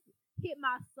 that just hit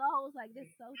my soul. It's like,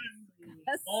 that's so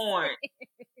disgusting.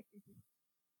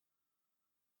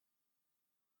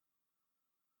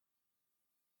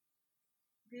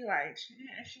 Be like,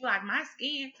 she like, my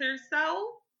skin clear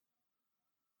so.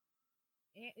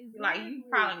 Exactly. Like, you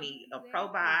probably need a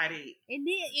probiotic. And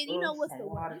you know what's the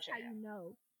word? This how you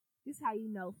know. This how you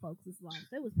know folks is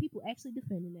lost. There was people actually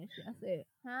defending that shit. I said,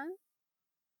 huh?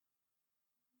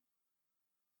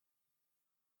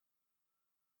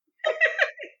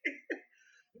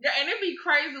 Yeah, and it'd be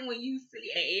crazy when you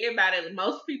see and everybody,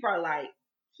 most people are like,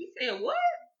 she said what?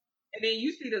 And then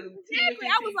you see the 10,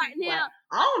 I was like, now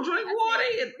I don't drink water.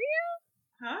 Real?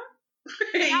 Huh?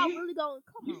 Y'all really gonna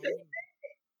come on?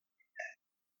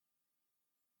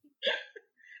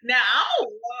 Now I'm a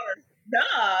water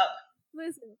snob.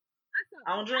 Listen,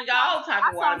 I don't drink all type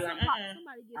of water.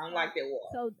 I don't like that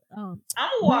water. So I'm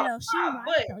a water snob,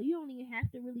 but so you don't even have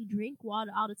to really drink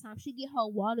water all the time. She get her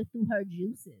water through her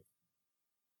juices.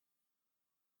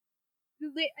 The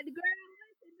girl,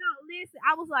 listen.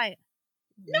 I was like,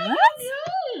 what? No, you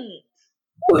don't.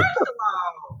 First of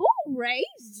all, who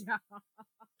raised y'all?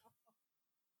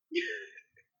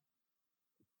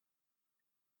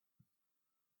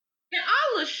 And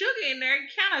all the sugar in there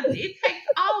it takes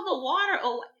all the water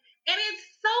away. And it's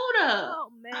soda.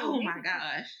 Oh, man. Oh my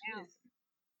gosh. And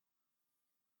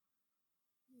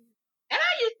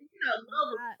I used to,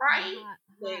 love a Sprite.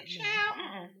 But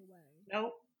child,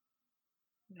 nope.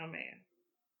 No, man.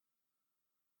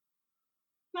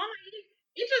 So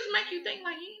it just makes you think,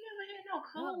 like, you ain't never had no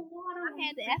cold water.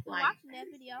 After watching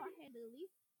that video, I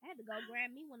had to go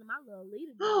grab me one of my little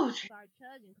liters and start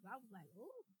chugging because I was like,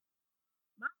 oh,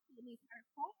 my kidneys are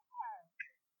cold.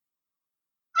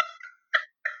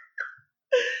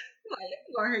 Like,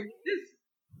 you're going to hurt this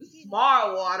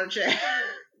smart water, child.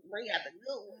 Bring out the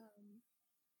good one.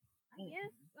 I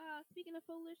guess, speaking of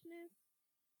foolishness,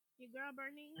 your girl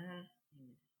Bernie,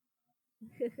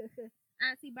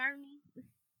 Auntie Bernie,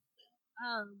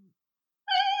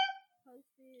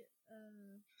 posted,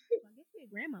 I guess she's a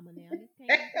grandmama now. I just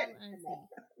can't even call her auntie.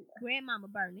 Grandmama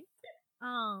Bernie.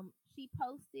 She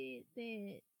posted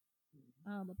that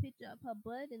a picture of her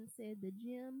butt and said the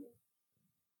gym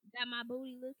got my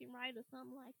booty looking right or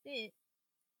something like that.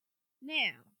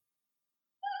 Now,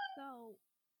 so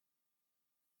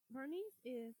Bernice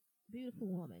is a beautiful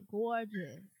woman,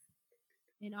 gorgeous,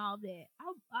 and all that.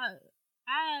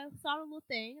 I saw the little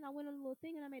thing and I went on the little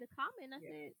thing and I made a comment and I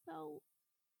said, so,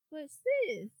 but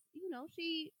sis, you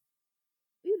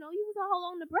was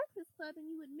all on the Breakfast Club and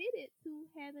you admitted to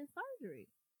having surgery.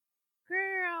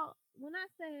 Girl, when I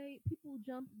say people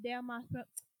jump down my throat,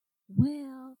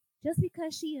 well, just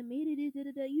because she admitted it,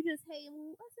 you just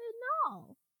hating. I said,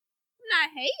 no, I'm not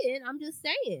hating. I'm just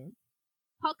saying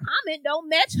her comment don't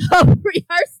match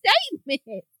her statement.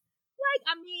 Like,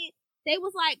 I mean, they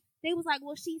was like,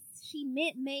 well, she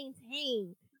meant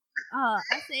maintain.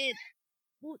 I said,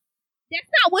 well,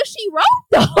 that's not what she wrote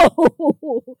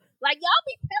though. Like, y'all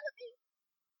be telling me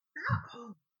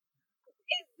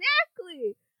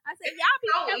exactly. I said, y'all be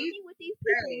telling me what these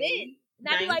people meant, and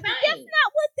I be like, but that's not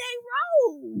what they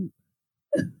wrote.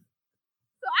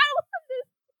 So I don't understand.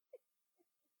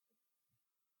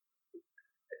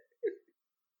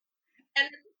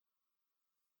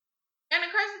 And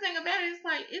the crazy thing about it is,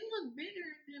 like, it looked bigger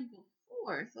than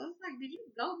before. So it's like, did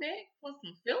you go back for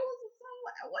some fillers or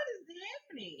something? What is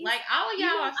happening? Like, all of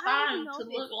y'all are starting to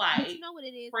look like. But you know what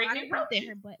it is? I don't think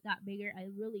that her butt got bigger. I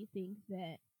really think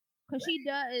that because she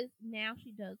does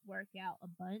work out a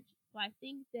bunch. So I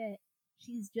think that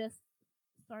she's just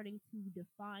starting to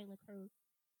define, like, her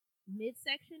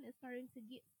midsection is starting to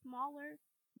get smaller.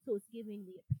 So it's giving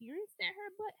the appearance that her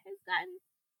butt has gotten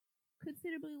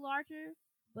considerably larger.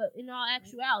 But in all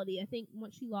actuality, I think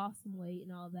once she lost some weight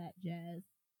and all that jazz,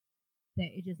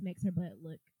 that it just makes her butt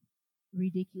look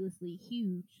ridiculously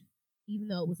huge, even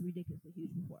though it was ridiculously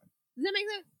huge before. Does that make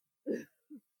sense?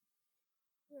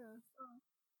 Yeah.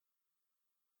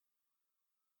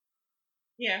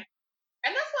 Yeah.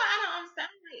 And that's why I don't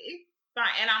understand. Like, it's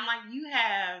fine. And I'm like,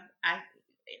 I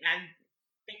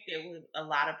think that with a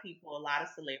lot of people, a lot of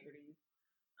celebrities,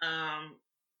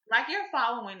 like, your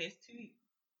following is too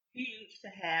huge to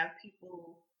have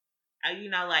people,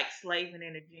 like, slaving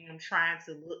in the gym trying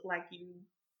to look like you,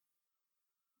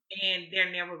 and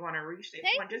they're never going to reach that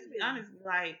point. Just be honest,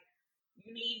 like,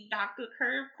 you need Dr.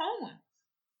 Curve Cohen's,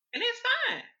 and it's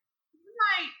fine.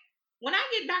 Like, when I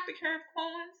get Dr. Curve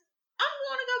Cohen's, I'm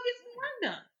going to go get some run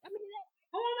done. I mean,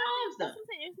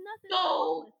 there's nothing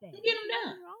wrong with it. Get them done.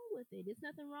 There's nothing wrong with it. There's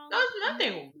nothing wrong. There's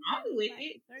nothing wrong with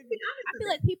it. I feel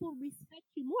like people respect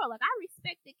you more. Like, I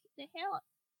respect the hell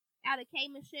out of K.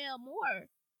 Michelle more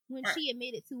when she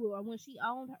admitted to it or when she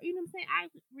owned her. You know what I'm saying? I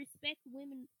respect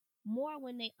women more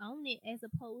when they own it as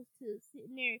opposed to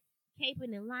sitting there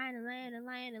caping and lying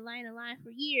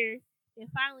for years. And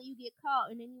finally you get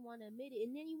caught and then you want to admit it.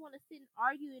 And then you want to sit and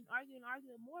argue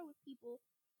more with people.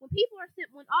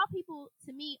 When all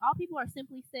people are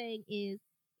simply saying is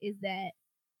that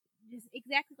just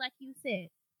exactly like you said,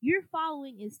 your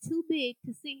following is too big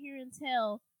to sit here and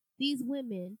tell these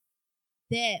women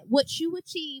that what you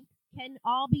achieved can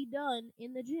all be done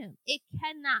in the gym. It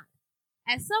cannot.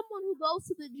 As someone who goes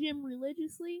to the gym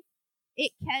religiously,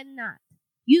 it cannot.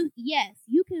 You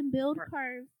can build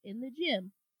curves in the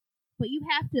gym, but you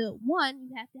have to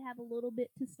have a little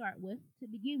bit to start with to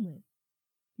begin with.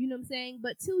 You know what I'm saying?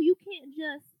 But two, you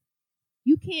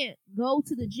can't go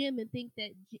to the gym and think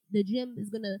that the gym is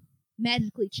gonna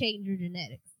magically change your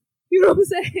genetics. You know what I'm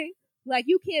saying? Like,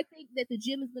 you can't think that the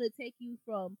gym is gonna take you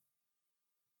from,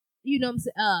 you know what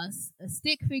I'm saying, a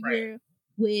stick figure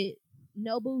with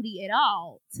no booty at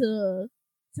all to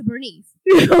Bernice.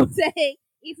 You know what I'm saying?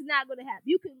 It's not gonna happen.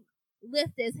 You can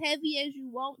lift as heavy as you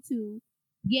want to,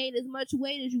 gain as much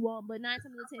weight as you want, but 9 times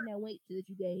out of 10 that weight that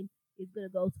you gain is gonna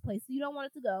go to places you don't want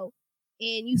it to go,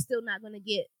 and you still not gonna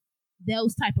get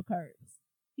those type of curves.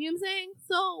 You know what I'm saying?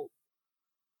 So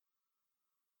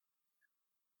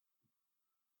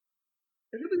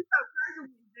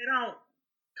they don't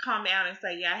come out and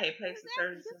say, "Yeah, I had plastic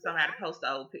surgery," so somebody post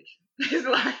the old picture. It's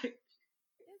like,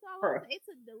 it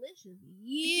took delicious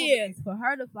years for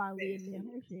her to finally admit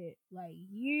her shit. Like,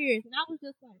 years. And I was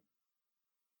just like,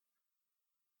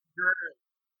 girl.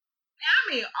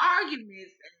 I mean,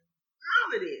 arguments and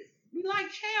all of this. We like,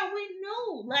 child, we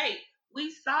knew. Like, we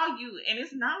saw you, and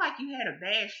it's not like you had a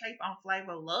bad shape on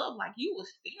Flavor of Love. Like, you was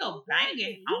still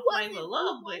banging on Flavor of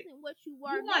Love, but wasn't what you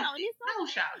were now. And it's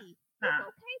okay. It's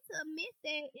okay to admit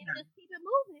that and just keep it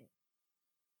moving.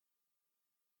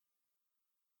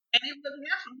 And it was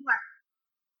natural. Like,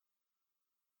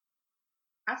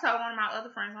 I told one of my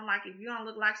other friends, I'm like, if you don't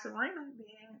look like Serena,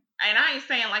 then, and I ain't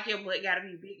saying like your butt gotta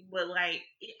be big, but like,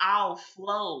 it all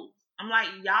flows I'm like,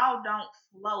 y'all don't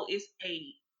flow. It's a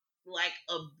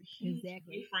huge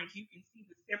Exactly. difference. You can see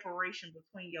the separation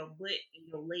between your butt and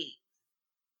your legs.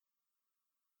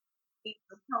 It's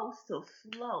supposed to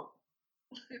flow.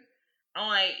 I'm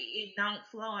like, it don't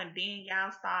flow, and then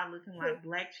y'all start looking like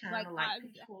Black Like China, like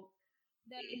people.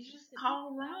 that It's means just the all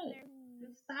people out wrong. there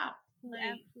Just stop. who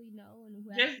Like, actually know and who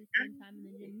just actually spend time in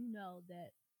the gym, you know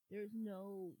that there's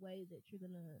no way that you're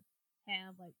gonna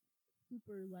have like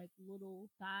super like little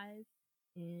thighs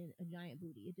and a giant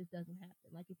booty. It just doesn't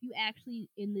happen. Like if you actually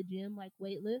in the gym like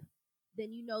weightlift,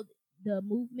 then you know the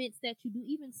movements that you do,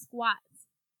 even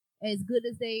squats, as good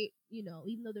as they,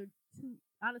 even though they're too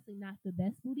honestly not the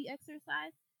best booty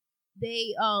exercise,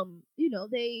 they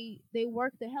they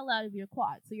work the hell out of your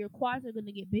quads. So your quads are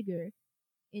gonna get bigger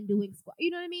in doing squat.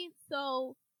 You know what I mean?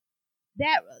 So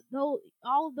that though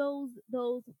all of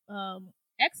those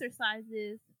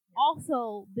exercises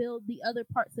also build the other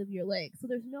parts of your legs. So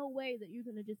there's no way that you're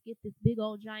gonna just get this big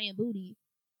old giant booty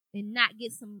and not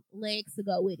get some legs to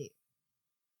go with it.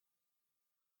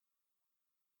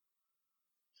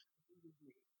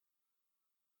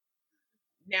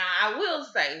 now, I will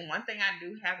say one thing I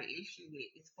do have an issue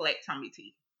with is flat tummy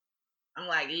tea. I'm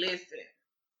like, listen,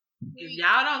 if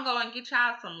y'all don't go and get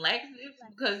y'all some laxatives,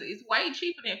 because it's way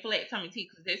cheaper than flat tummy tea,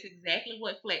 because that's exactly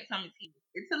what flat tummy tea is.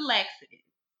 It's a laxative.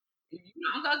 If you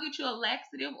don't go get you a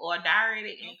laxative or a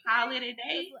diuretic and call it a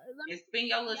day and spend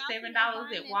your little $7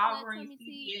 at Walgreens,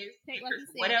 CVS,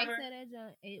 whatever,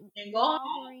 and go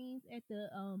home. Walgreens at the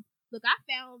look, I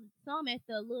found some at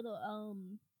the little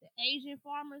the Asian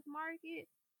farmers market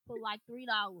for like $3.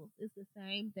 It's the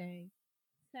same thing.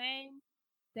 Same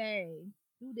thing.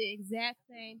 Do the exact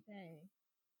same thing.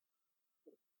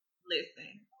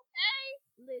 Listen.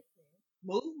 Listen.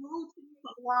 Move to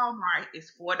Walmart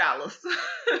is $4.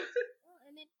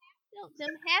 And then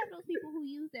half those people who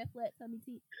use that flat tummy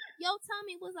tea, your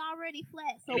tummy was already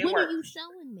flat. So what are you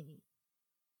showing me?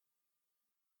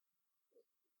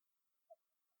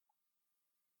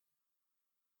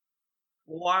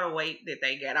 Water weight that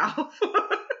they get off. Cause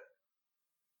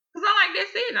I'm like,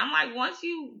 that's it. I'm like, once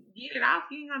you get it off,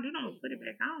 you ain't gonna do nothing but put it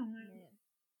back on.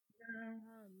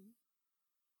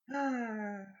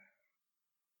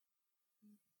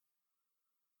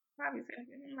 Probably said,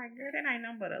 I'm like, girl, that ain't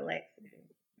nothing but a laxative.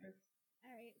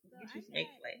 All right, so you just make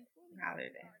flat.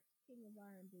 Holiday. King of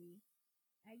R&B.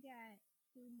 I got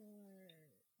two more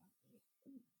topics.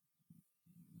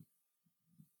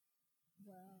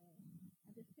 Well, I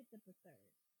just picked up a third.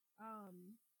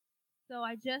 So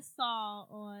I just saw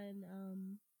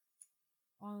on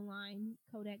online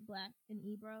Kodak Black and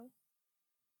Ebro.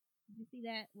 Did you see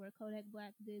that where Kodak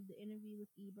Black did the interview with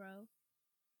Ebro,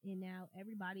 and now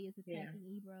everybody is attacking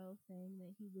Ebro, saying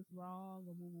that he was wrong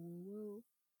or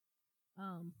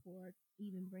for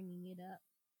even bringing it up.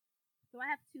 So I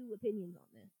have two opinions on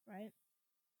this, right?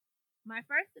 My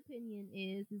first opinion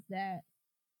is that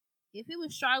if it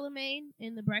was Charlemagne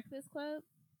in the Breakfast Club,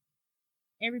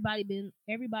 everybody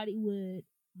would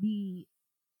be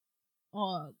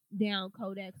down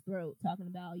Kodak's throat, talking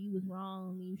about you was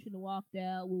wrong, you should have walked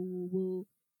out, woo woo woo.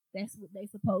 That's what they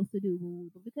supposed to do, woo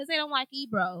woo. But because they don't like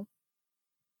Ebro,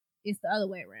 it's the other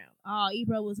way around. Oh,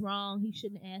 Ebro was wrong, he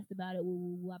shouldn't have asked about it, woo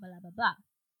woo blah blah blah blah.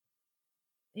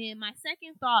 And my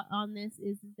second thought on this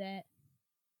is that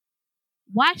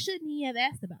why shouldn't he have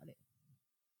asked about it?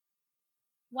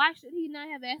 Why should he not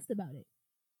have asked about it?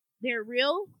 They're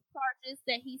real charges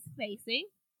that he's facing,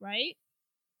 right?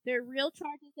 They're real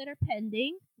charges that are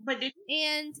pending.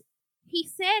 And he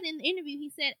said in the interview, he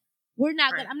said,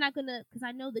 I'm not gonna, because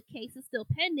I know the case is still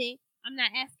pending. I'm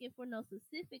not asking for no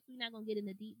specifics. We're not gonna get in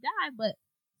a deep dive, but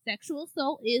sexual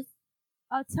assault is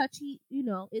a touchy,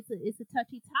 it's a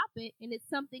touchy topic, and it's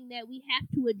something that we have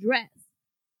to address.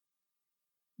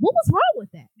 What was wrong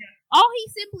with that? Yeah. All he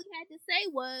simply had to say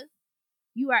was,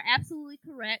 "You are absolutely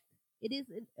correct. It is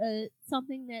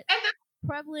something that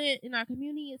prevalent in our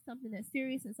community. Is something that's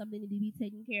serious and something to be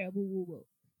taken care of." Woo, woo, woo.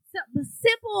 So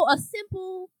a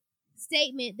simple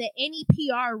statement that any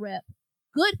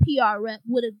good PR rep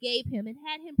would have gave him and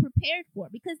had him prepared for,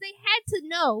 because they had to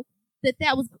know that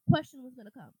question was going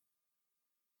to come.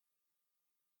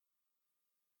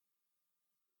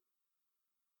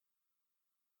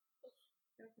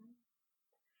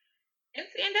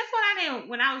 And that's what I did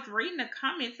when I was reading the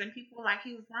comments and people were like,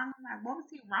 he was wrong. I'm like, what was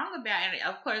he wrong about? And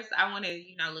of course, I wanted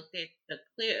to look at the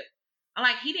clip. I'm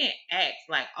like, he didn't ask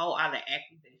like, oh, are the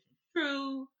accusations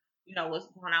true? What's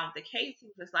going on with the case? He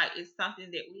was just like, it's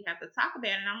something that we have to talk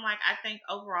about. And I'm like, I think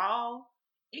overall,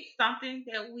 it's something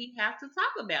that we have to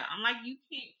talk about. I'm like, you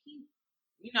can't keep,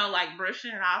 like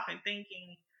brushing it off and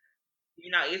thinking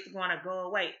it's going to go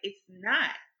away. It's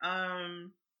not. I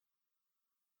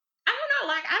don't know.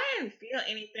 Like, I didn't feel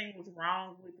anything was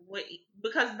wrong with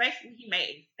because basically he made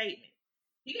a statement.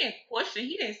 He didn't question.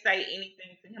 He didn't say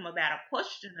anything to him about a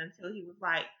question until he was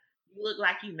like, "You look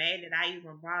like you mad that I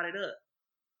even brought it up."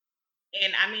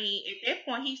 And I mean, at that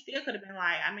point, he still could have been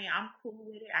like, "I mean, I'm cool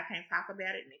with it. I can't talk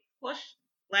about it." Next question.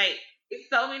 Like, it's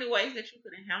so many ways that you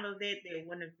could have handled that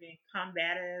wouldn't have been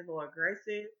combative or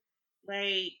aggressive.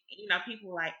 Like,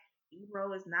 people like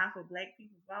Ebro is not for black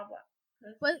people, blah blah.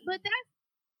 But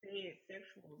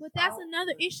that's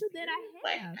another issue that I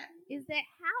have, is that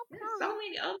how come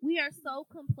we are so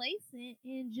complacent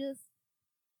and just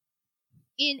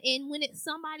in when it's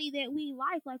somebody that we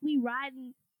like we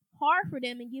riding hard for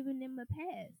them and giving them a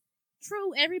pass.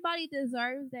 True, everybody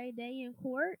deserves their day in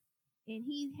court, and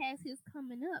he has his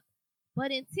coming up.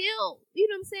 But until, you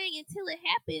know what I'm saying, until it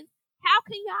happens, how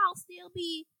can y'all still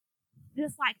be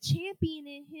just like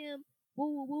championing him?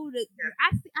 Woo, woo, woo.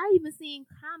 I even seen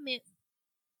comments,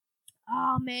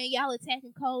 "Oh man, y'all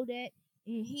attacking Kodak,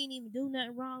 and he didn't even do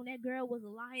nothing wrong. That girl was a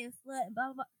lying slut," and blah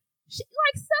blah blah.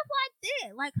 Like stuff like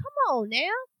that. Like, come on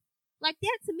now. Like,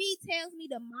 that to me tells me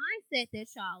the mindset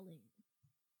that y'all in.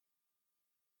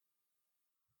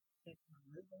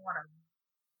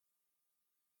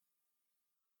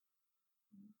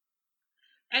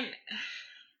 And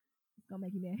it's gonna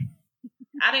make you mad.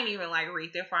 I didn't even like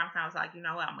read that far. I was like, you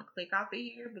know what, I'm gonna click off of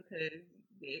here because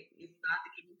it's not to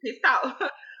get me pissed off.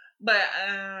 But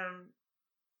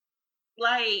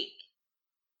like,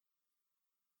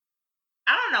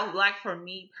 I don't know, like for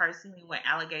me personally, when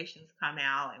allegations come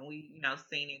out and we,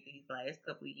 seen it these last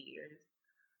couple of years,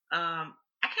 I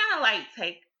kind of like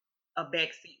take a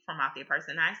back seat from out there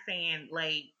person. Not saying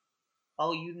like,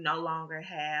 oh, you no longer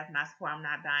have my support, I'm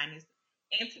not buying this.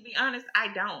 And to be honest, I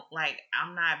don't. Like,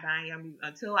 I'm not buying them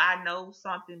until I know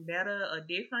something better or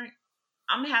different.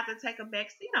 I'm gonna have to take a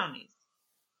back seat on this.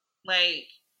 Like,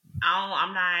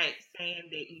 I'm not saying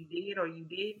that you did or you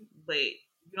didn't, but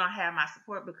you don't have my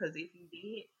support because if you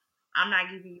did, I'm not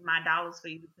giving you my dollars for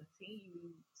you to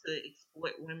continue to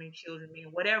exploit women, children,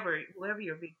 men, whoever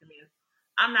your victim is.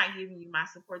 I'm not giving you my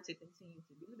support to continue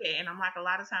to do that. And I'm like, a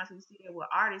lot of times we see that with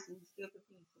artists, we still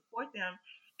continue to support them.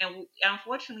 And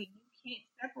unfortunately, you can't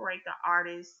separate the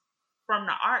artist from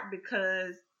the art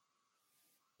because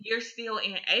you're still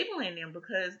enabling them.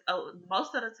 Because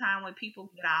most of the time when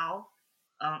people get off,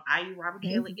 i.e. Robert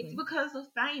Kelly, it's because of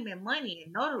fame and money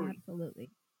and notoriety.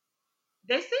 Absolutely.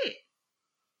 That's it.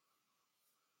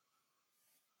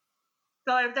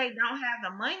 So if they don't have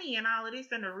the money and all of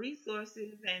this and the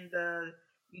resources and the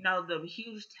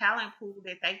huge talent pool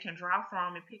that they can draw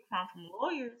from and pick from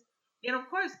lawyers, then of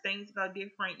course things go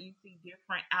different. You see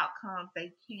different outcomes.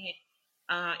 They can't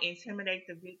intimidate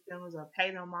the victims or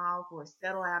pay them off or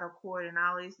settle out of court and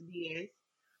all this BS.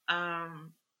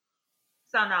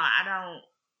 So no, I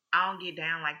don't get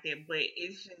down like that. But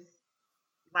it's just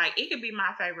like, it could be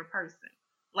my favorite person.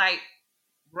 Like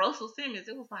Russell Simmons,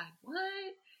 it was like,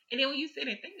 what? And then when you sit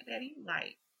and think about it, you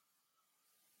like,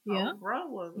 yeah, bro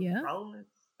was a Rolling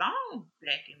Stone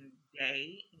back in the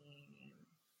day.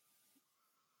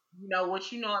 And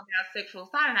what you know about sexual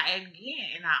assault. And I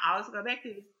always go back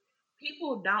to this.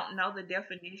 People don't know the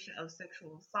definition of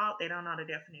sexual assault. They don't know the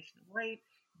definition of rape.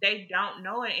 They don't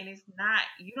know it. And it's not,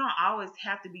 you don't always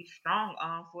have to be strong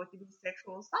for it to be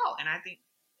sexual assault. And I think,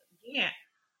 again,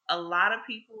 a lot of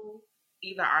people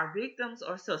either are victims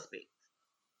or suspects.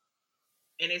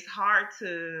 And it's hard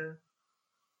to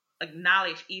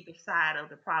acknowledge either side of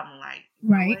the problem. Like,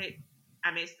 right,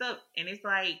 I messed up. And it's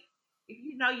like, if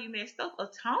you know you messed up,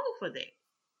 atone for that.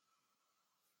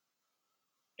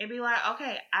 And be like,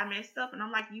 okay, I messed up. And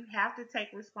I'm like, you have to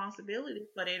take responsibility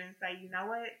for that and say, you know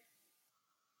what?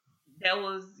 That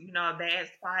was, a bad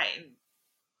spot and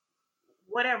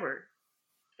whatever.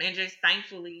 And just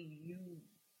thankfully you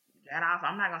got off.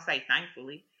 I'm not going to say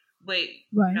thankfully, but,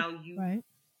 you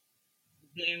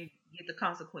then get the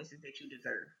consequences that you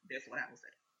deserve. That's what I would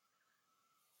say.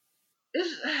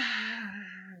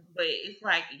 But it's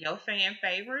like your fan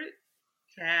favorite,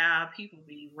 child, people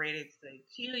be ready to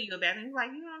kill you about it. It's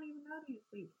like, you don't even know these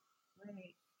people.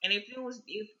 Right? And if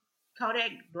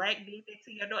Kodak Black did that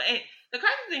to your daughter, and the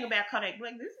crazy thing about Kodak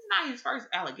Black, this is not his first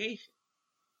allegation.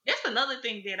 That's another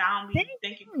thing that I don't be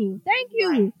thinking. Thank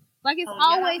you. Like, it's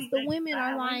always the women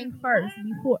are lying first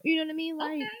before, you know what I mean?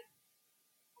 Like, okay.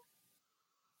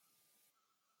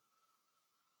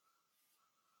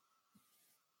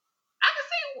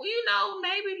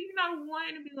 Maybe,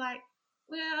 one to be like,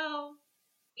 well,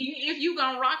 if you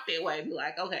gonna rock that way, be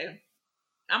like, okay,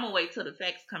 I'm gonna wait till the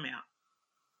facts come out.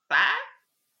 5?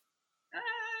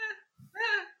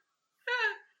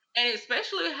 and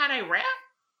especially how they rap,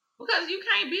 because you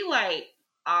can't be like,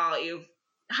 if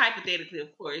hypothetically,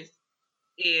 of course,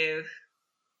 if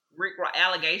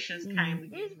allegations came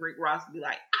against Rick Ross, be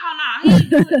like, oh no, he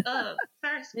didn't do it.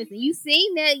 Listen, you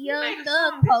seen that Young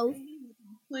Thug post?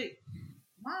 Put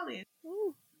Molly.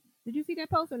 Did you see that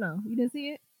post or no? You didn't see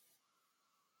it?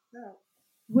 No.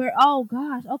 Where, oh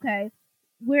gosh, okay,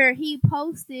 where he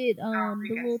posted the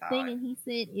little thing, and he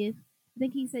said if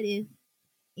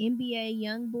NBA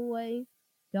YoungBoy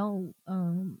don't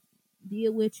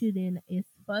deal with you, then it's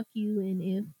fuck you, and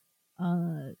if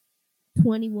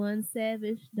 21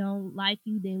 Savage don't like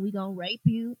you, then we gonna rape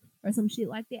you or some shit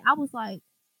like that. I was like,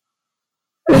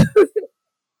 okay,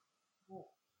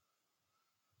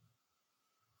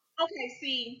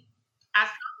 see, I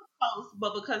saw the post,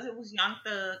 but because it was Young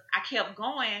Thug, I kept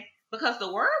going because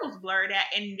the word was blurred out,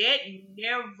 and that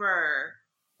never.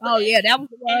 Oh yeah, that was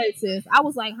the word, sis. I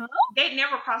was like, huh? That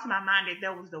never crossed my mind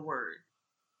that was the word.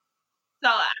 So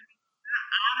I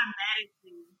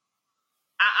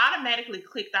automatically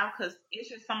clicked off because it's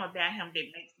just something about him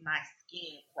that makes my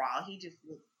skin crawl. He just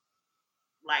looks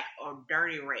like a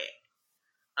dirty rat.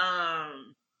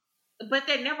 But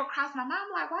that never crossed my mind.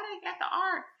 I'm like, why they got the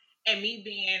R? And me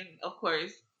being, of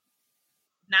course,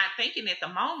 not thinking at the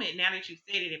moment. Now that you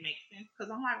said it, it makes sense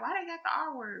because I'm like, why they got the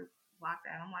R word blocked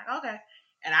out? I'm like, okay.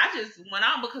 And I just went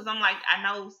on because I'm like, I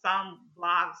know some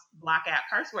blogs block out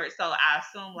curse words, so I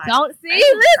assume like, don't see.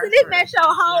 Listen, this mess your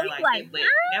whole like but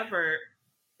never.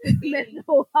 Mess the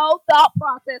whole thought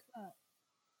process up.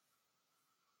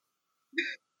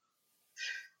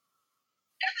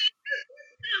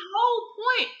 The whole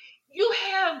point. You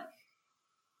have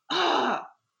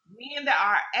men that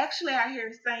are actually out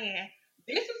here saying,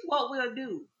 this is what we'll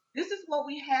do. This is what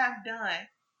we have done.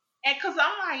 And because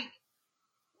I'm like,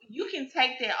 you can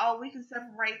take that, we can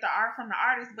separate the art from the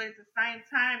artist, but at the same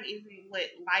time, is it what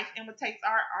life imitates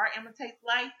art imitates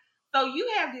life? So you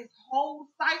have this whole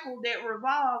cycle that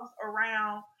revolves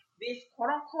around this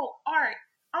quote unquote art.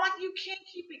 I'm like, you can't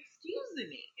keep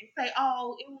excusing it and say,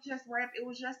 oh, it was just rap, it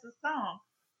was just a song.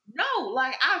 No,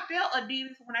 like I felt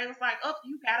Adidas when they was like, "Oh,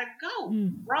 you gotta go."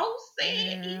 Rose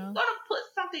said he's gonna put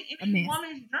something in a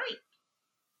woman's drink,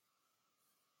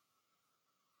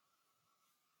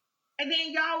 and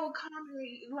then y'all will come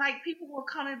and like people will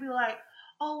come and be like,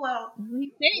 "Oh well,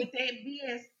 with that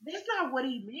BS, that's not what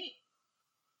he meant,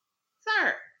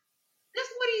 sir.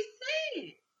 That's what he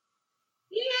said.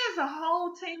 He has a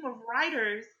whole team of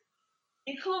writers,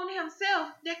 including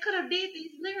himself, that could have did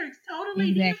these lyrics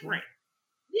totally different.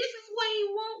 This is what he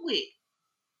went with."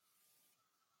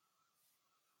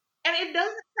 And it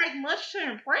doesn't take much to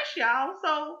impress y'all.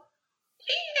 So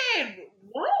he had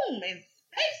room and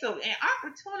space and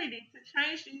opportunity to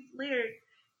change these lyrics.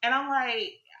 And I'm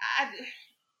like,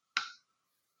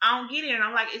 I don't get it. And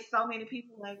I'm like, it's so many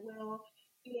people like, well,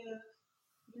 if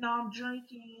I'm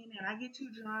drinking and I get too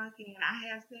drunk and I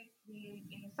have sex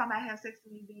and somebody has sex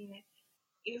with me, then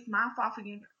it's my fault for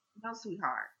getting no,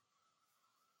 sweetheart.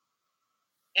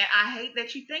 And I hate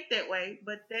that you think that way,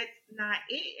 but that's not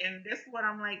it. And that's what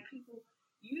I'm like, people,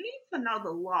 you need to know the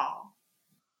law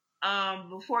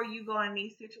before you go in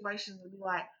these situations and be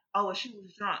like, oh, well, she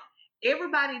was drunk.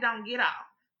 Everybody don't get off.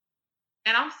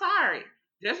 And I'm sorry.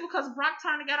 Just because Brock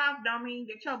Turner got off don't mean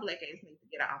that your black ass needs to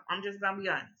get off. I'm just going to be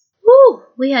honest. Woo!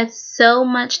 We had so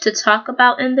much to talk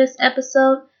about in this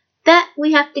episode that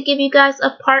we have to give you guys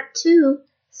a part 2.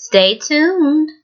 Stay tuned.